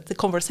LinkedIn, but the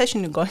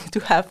conversation you're going to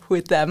have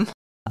with them,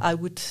 I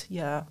would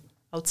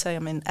say, I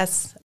mean,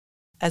 as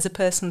a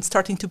person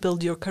starting to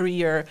build your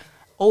career,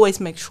 always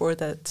make sure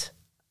that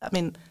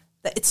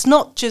that it's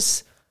not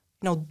just,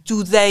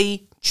 do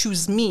they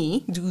choose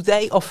me? Do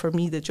they offer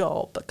me the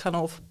job? But kind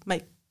of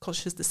make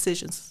conscious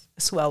decisions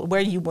as well,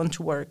 where you want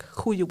to work,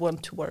 who you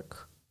want to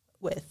work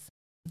with.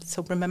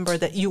 So remember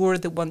that you are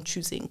the one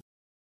choosing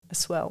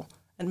as well,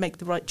 and make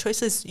the right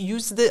choices.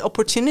 Use the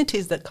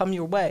opportunities that come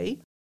your way.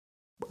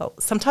 Well,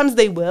 sometimes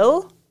they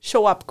will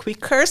show up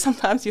quicker.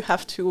 Sometimes you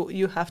have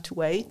to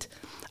wait.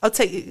 I'd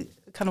say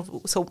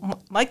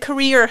my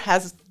career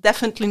has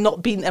definitely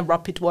not been a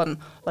rapid one.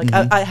 Like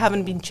I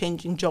haven't been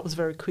changing jobs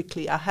very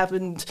quickly. I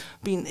haven't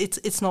been.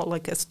 It's not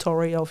like a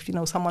story of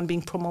someone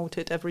being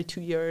promoted every 2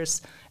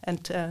 years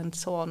and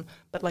so on.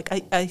 But like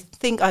I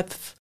think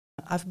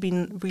I've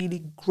been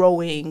really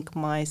growing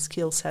my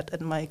skill set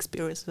and my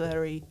experience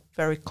very,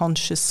 very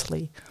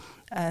consciously,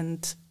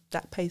 and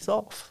that pays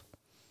off.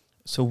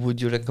 So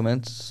would you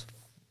recommend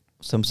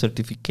some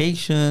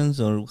certifications,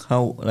 or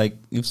how, like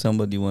if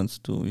somebody wants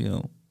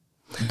to,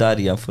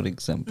 Daria, for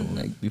example,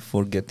 like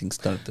before getting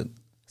started?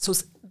 So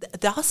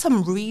there are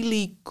some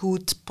really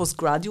good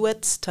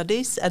postgraduate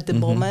studies at the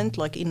moment,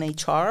 like in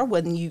HR,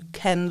 when you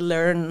can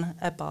learn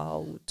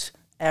about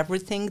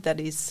everything that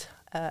is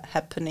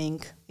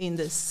happening in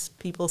this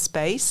people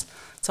space.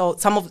 So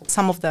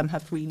some of them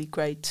have really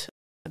great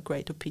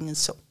opinions.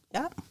 So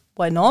yeah,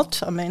 why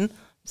not? I mean,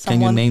 can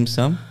you name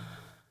some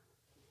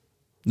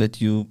that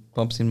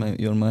pops in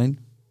your mind?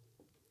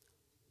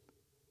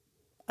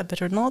 I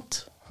better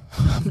not,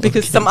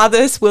 because some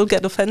others will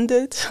get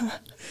offended.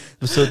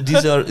 So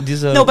these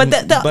are no,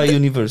 but by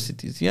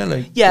universities,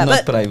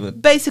 not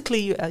private.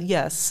 Basically,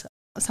 yes.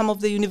 Some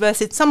of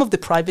the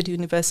private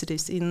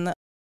universities in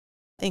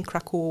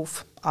Krakow,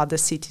 other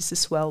cities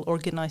as well,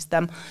 organize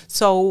them.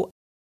 So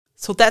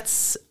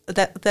that's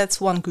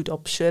one good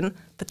option,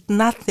 but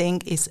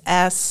nothing is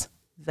as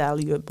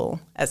valuable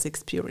as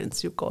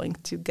experience you're going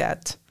to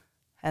get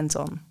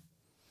hands-on.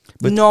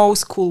 But no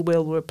school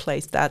will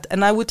replace that.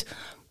 And I would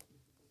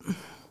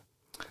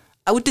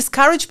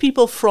discourage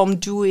people from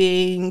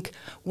doing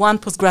one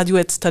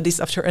postgraduate studies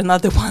after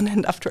another one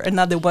and after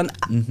another one,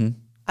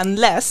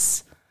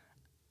 unless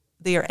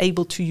they are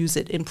able to use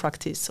it in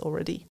practice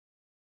already.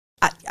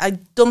 I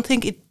don't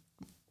think it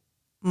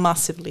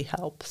massively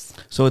helps.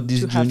 So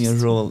this junior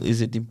role,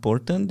 is it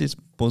important, this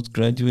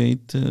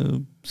postgraduate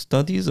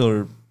studies,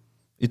 or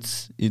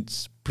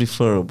it's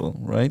preferable,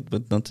 right,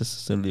 but not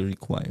necessarily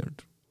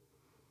required?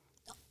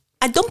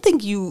 I don't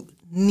think you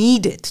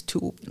need it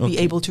to be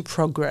able to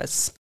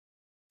progress.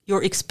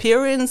 Your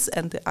experience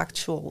and the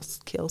actual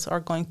skills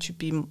are going to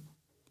be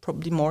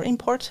probably more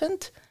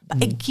important,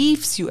 but it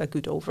gives you a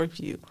good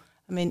overview.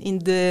 I mean,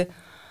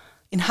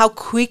 in how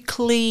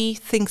quickly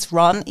things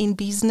run in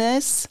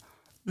business,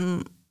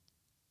 kind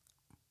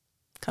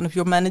of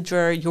your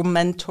manager, your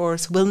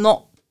mentors will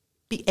not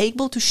be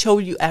able to show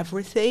you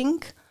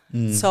everything.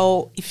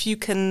 So if you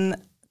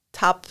can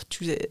tap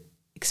to the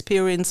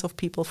experience of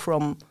people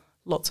from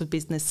lots of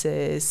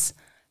businesses,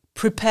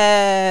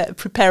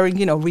 preparing,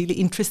 really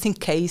interesting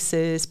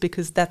cases,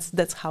 because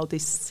that's how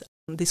these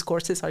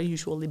courses are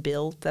usually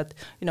built. That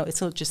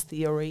it's not just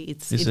theory;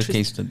 it's a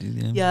case study.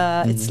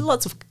 It's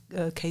lots of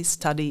case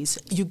studies.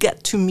 You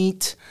get to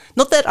meet.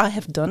 Not that I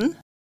have done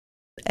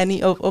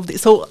any of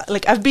this. So,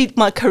 like, I've built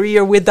my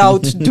career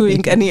without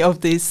doing any of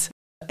these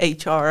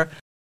HR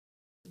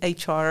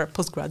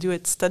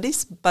postgraduate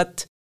studies,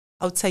 but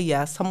I would say,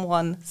 yeah,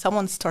 someone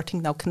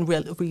starting now can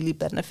really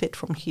benefit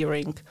from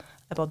hearing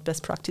about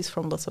best practice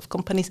from lots of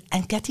companies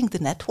and getting the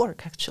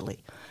network. Actually,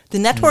 the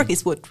network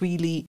is what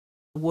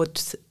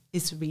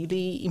is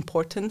really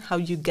important. How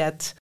you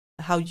get.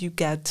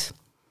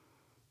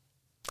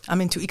 I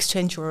mean, to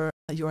exchange your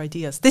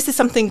ideas. This is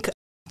something.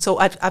 So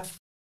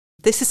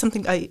this is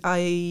something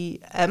I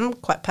am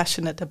quite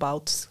passionate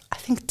about. I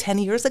think 10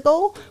 years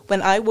ago,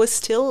 when I was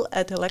still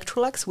at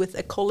Electrolux with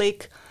a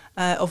colleague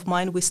of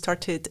mine, we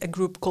started a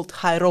group called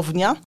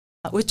Hajrownia,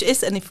 which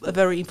is a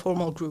very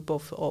informal group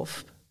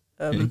of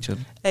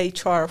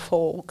HR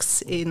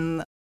folks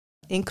in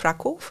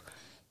Kraków.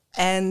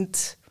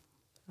 And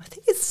I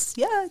think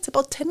it's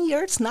about 10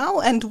 years now,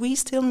 and we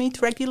still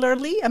meet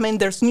regularly. I mean,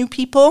 there's new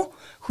people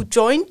who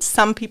joined.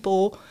 Some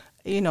people,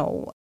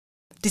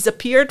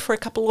 disappeared for a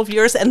couple of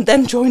years and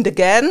then joined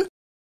again.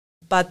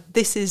 But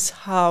this is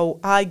how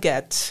I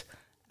get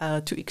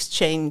to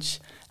exchange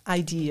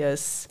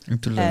ideas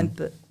and to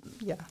learn.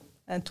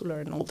 And to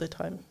learn all the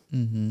time.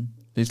 Mm-hmm.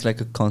 It's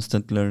like a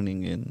constant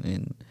learning.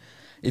 In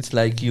it's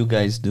like you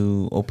guys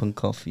do open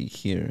coffee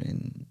here.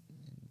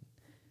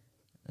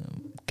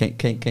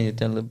 Can you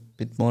tell a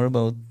bit more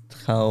about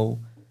how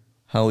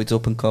it's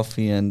open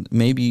coffee, and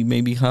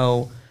maybe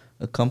how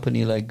a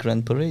company like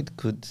Grand Parade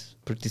could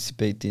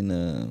participate in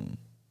a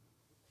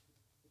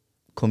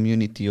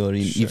community or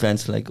in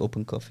events like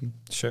Open Coffee?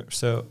 Sure.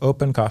 So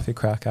Open Coffee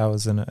Krakow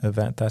is an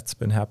event that's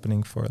been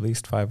happening for at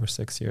least 5 or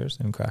 6 years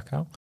in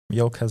Krakow.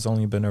 Yoke has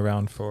only been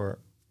around for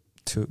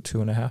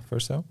two and a half or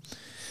so.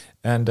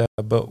 And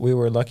but we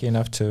were lucky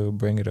enough to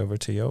bring it over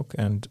to Yoke.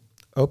 And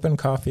Open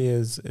Coffee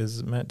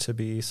is meant to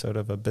be sort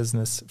of a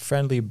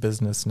friendly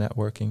business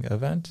networking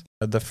event.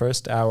 The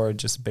first hour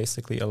just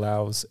basically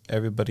allows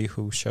everybody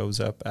who shows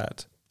up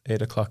at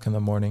 8 o'clock in the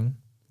morning,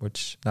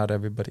 which not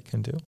everybody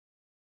can do,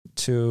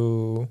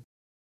 to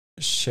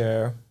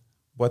share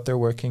what they're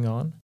working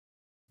on,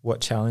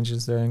 what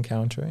challenges they're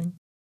encountering,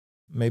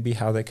 maybe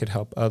how they could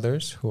help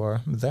others who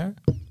are there.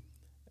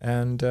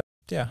 And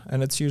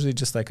and it's usually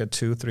just like a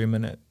 2-3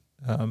 minute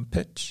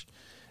pitch.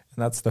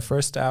 And that's the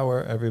first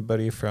hour.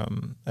 Everybody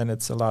and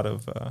it's a lot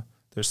of,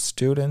 there's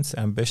students,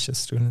 ambitious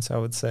students, I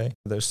would say.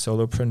 There's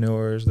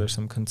solopreneurs, there's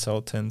some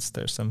consultants,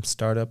 there's some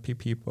startup-y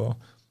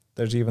people.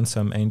 There's even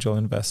some angel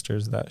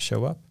investors that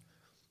show up.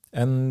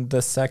 And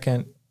the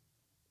second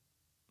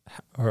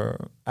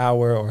or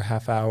hour or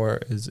half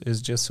hour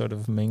is just sort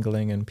of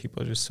mingling, and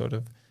people just sort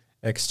of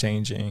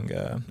exchanging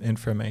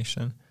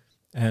information.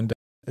 And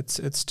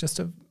it's just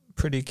a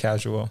pretty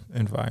casual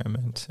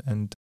environment.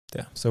 And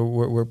so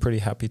we're pretty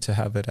happy to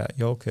have it at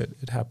Yoke.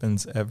 It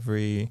happens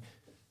every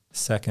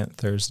second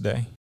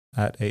Thursday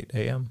at 8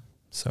 a.m.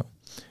 So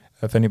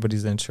if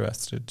anybody's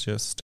interested,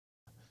 just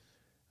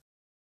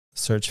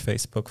search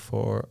Facebook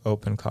for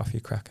Open Coffee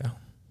Krakow.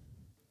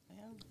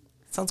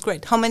 Sounds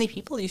great. How many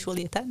people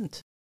usually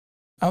attend?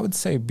 I would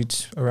say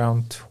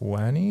around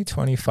 20,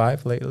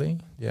 25 lately.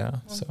 Yeah.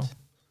 Right. So,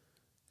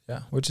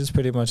 which is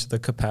pretty much the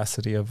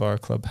capacity of our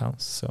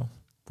clubhouse. So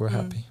we're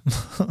happy.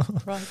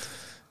 Right.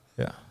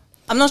 Yeah.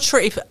 I'm not sure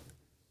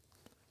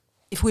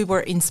if we were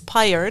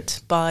inspired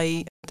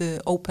by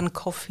the Open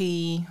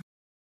Coffee,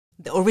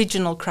 the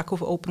original Krakow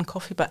Open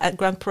Coffee, but at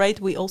Grand Parade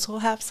we also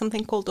have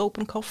something called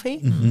Open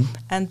Coffee,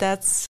 and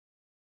that's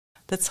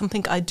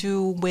something I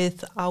do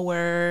with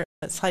our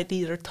site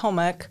leader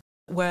Tomek,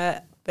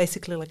 where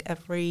basically like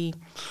we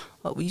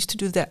used to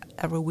do that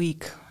every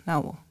week.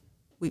 Now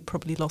we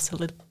probably lost a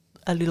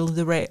little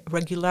the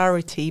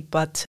regularity,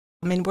 but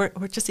I mean,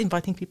 we're just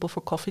inviting people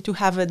for coffee to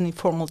have an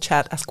informal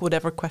chat, ask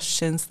whatever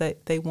questions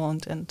they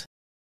want, and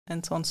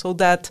so on. So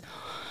that,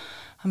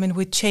 I mean,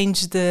 we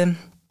changed the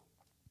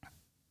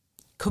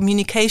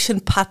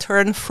communication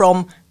pattern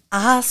from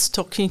us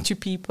talking to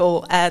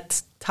people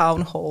at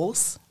town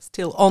halls,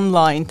 still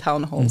online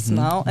town halls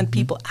now, and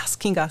people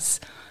asking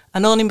us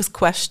anonymous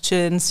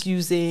questions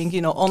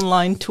using,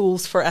 online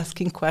tools for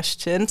asking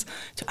questions,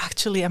 to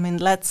actually, I mean,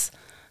 let's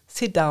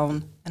sit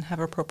down and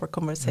have a proper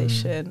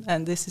conversation.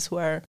 And this is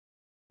where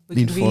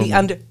we can really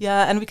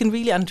and we can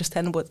really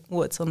understand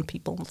what's on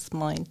people's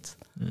minds.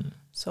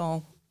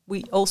 So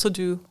we also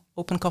do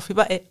Open Coffee,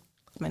 but it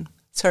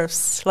serves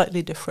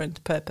slightly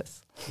different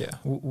purpose. Yeah,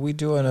 we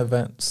do an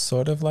event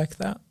sort of like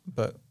that,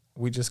 but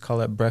we just call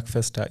it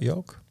Breakfast at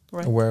Yoke,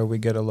 where we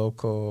get a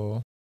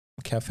local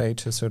cafe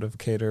to sort of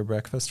cater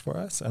breakfast for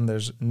us, and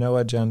there's no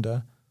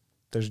agenda.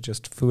 There's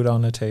just food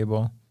on a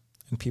table,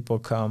 and people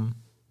come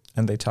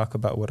and they talk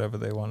about whatever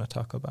they want to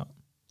talk about.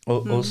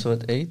 Also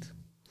at 8?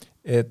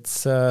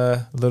 It's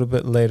a little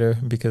bit later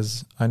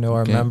because I know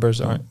our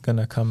members aren't going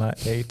to come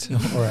at 8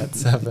 or at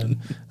 7.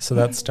 So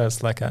that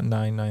starts like at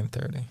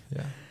 9:30.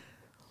 Yeah.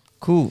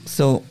 Cool.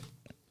 So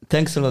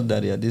thanks a lot,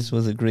 Daria. This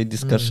was a great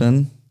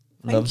discussion.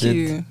 Loved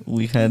it.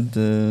 We had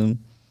a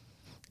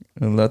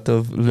lot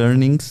of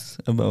learnings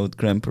about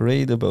Grand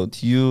Parade,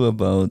 about you,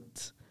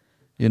 about,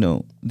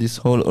 this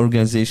whole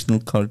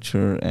organizational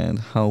culture and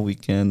how we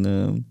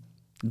can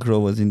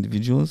grow as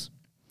individuals.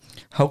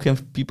 How can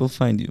people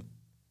find you?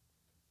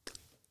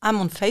 I'm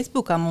on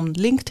Facebook, I'm on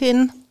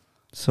LinkedIn.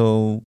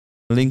 So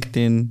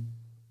LinkedIn,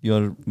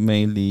 you're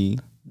mainly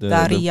the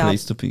Daria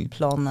place to be.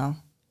 Plona.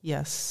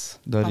 Yes.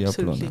 Daria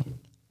absolutely. Plona.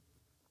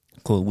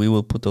 Cool. We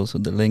will put also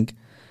the link.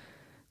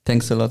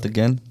 Thanks a lot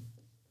again.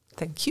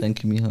 Thank you.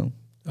 Thank you, Michal.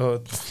 Oh,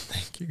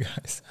 thank you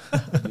guys.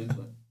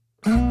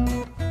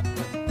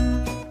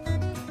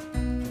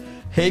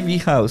 Hey,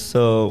 Michal.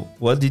 So,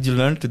 what did you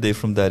learn today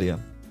from Daria?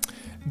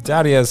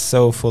 Daria is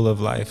so full of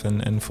life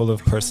and full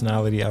of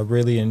personality. I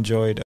really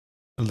enjoyed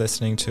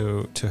listening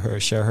to her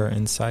share her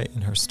insight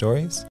and her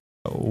stories.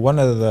 One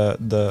of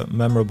the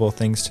memorable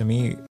things to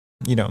me,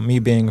 me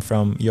being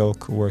from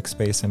Yolk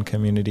workspace and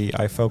community,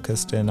 I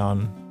focused in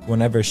on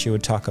whenever she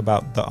would talk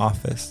about the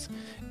office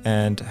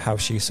and how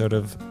she sort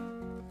of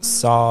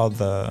saw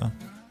the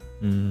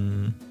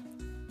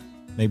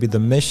maybe the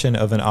mission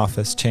of an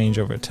office change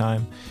over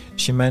time.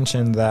 She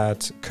mentioned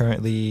that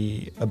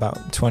currently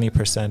about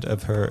 20%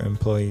 of her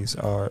employees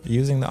are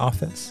using the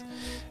office.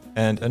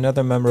 And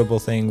another memorable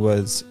thing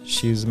was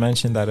she's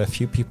mentioned that a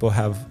few people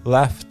have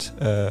left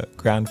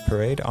Grand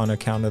Parade on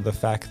account of the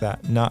fact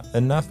that not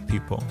enough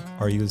people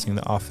are using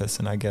the office,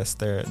 and I guess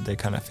they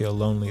kind of feel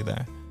lonely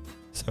there.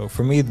 So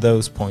for me,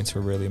 those points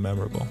were really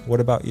memorable. What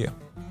about you?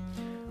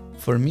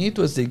 For me, it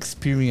was the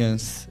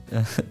experience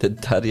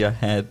that Daria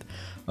had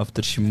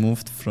after she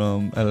moved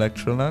from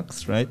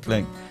Electrolux, right?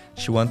 Like,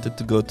 she wanted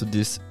to go to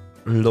this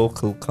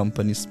local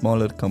company,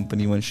 smaller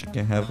company, when she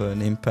can have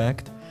an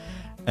impact.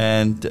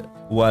 And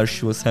while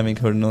she was having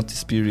her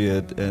notice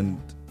period, and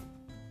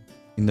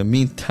in the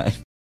meantime,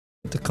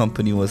 the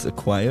company was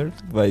acquired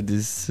by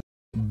this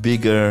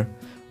bigger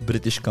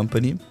British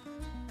company.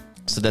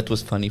 So that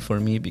was funny for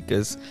me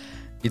because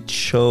it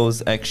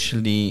shows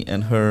actually,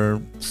 and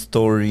her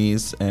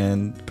stories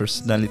and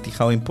personality,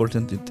 how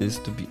important it is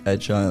to be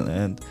agile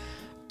and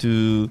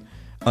to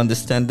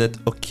understand that,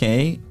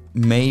 okay,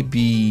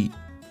 maybe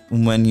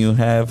when you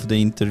have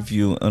the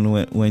interview and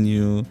when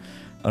you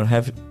are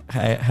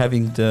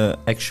having the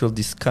actual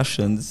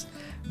discussions,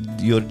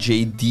 your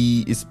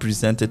JD is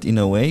presented in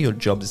a way, your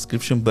job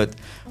description, but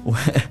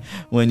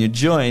when you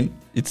join,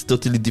 it's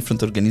totally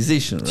different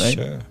organization, right?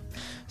 Sure.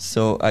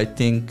 So I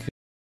think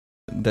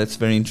that's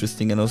very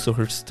interesting, and also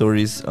her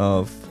stories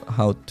of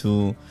how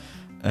to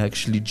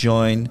actually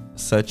join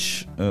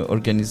such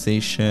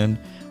organization,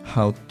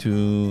 how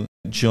to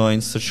join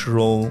such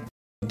role.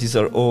 These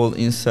are all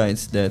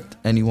insights that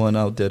anyone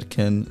out there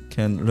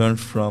can learn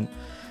from.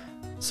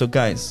 So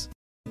guys,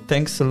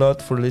 thanks a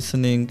lot for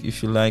listening.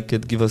 If you like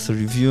it, give us a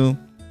review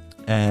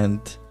and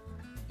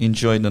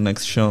enjoy the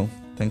next show.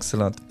 Thanks a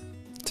lot.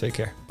 Take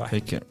care. Bye.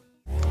 Take care.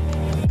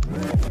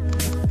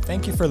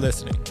 Thank you for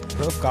listening.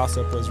 Growth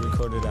Gossip was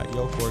recorded at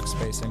Yolk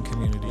Workspace and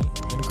Community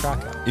in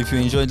Krakow. If you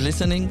enjoyed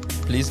listening,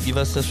 please give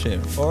us a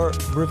share or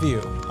review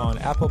on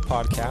Apple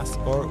Podcasts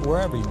or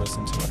wherever you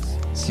listen to us.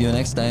 See you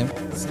next time.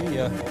 See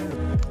ya.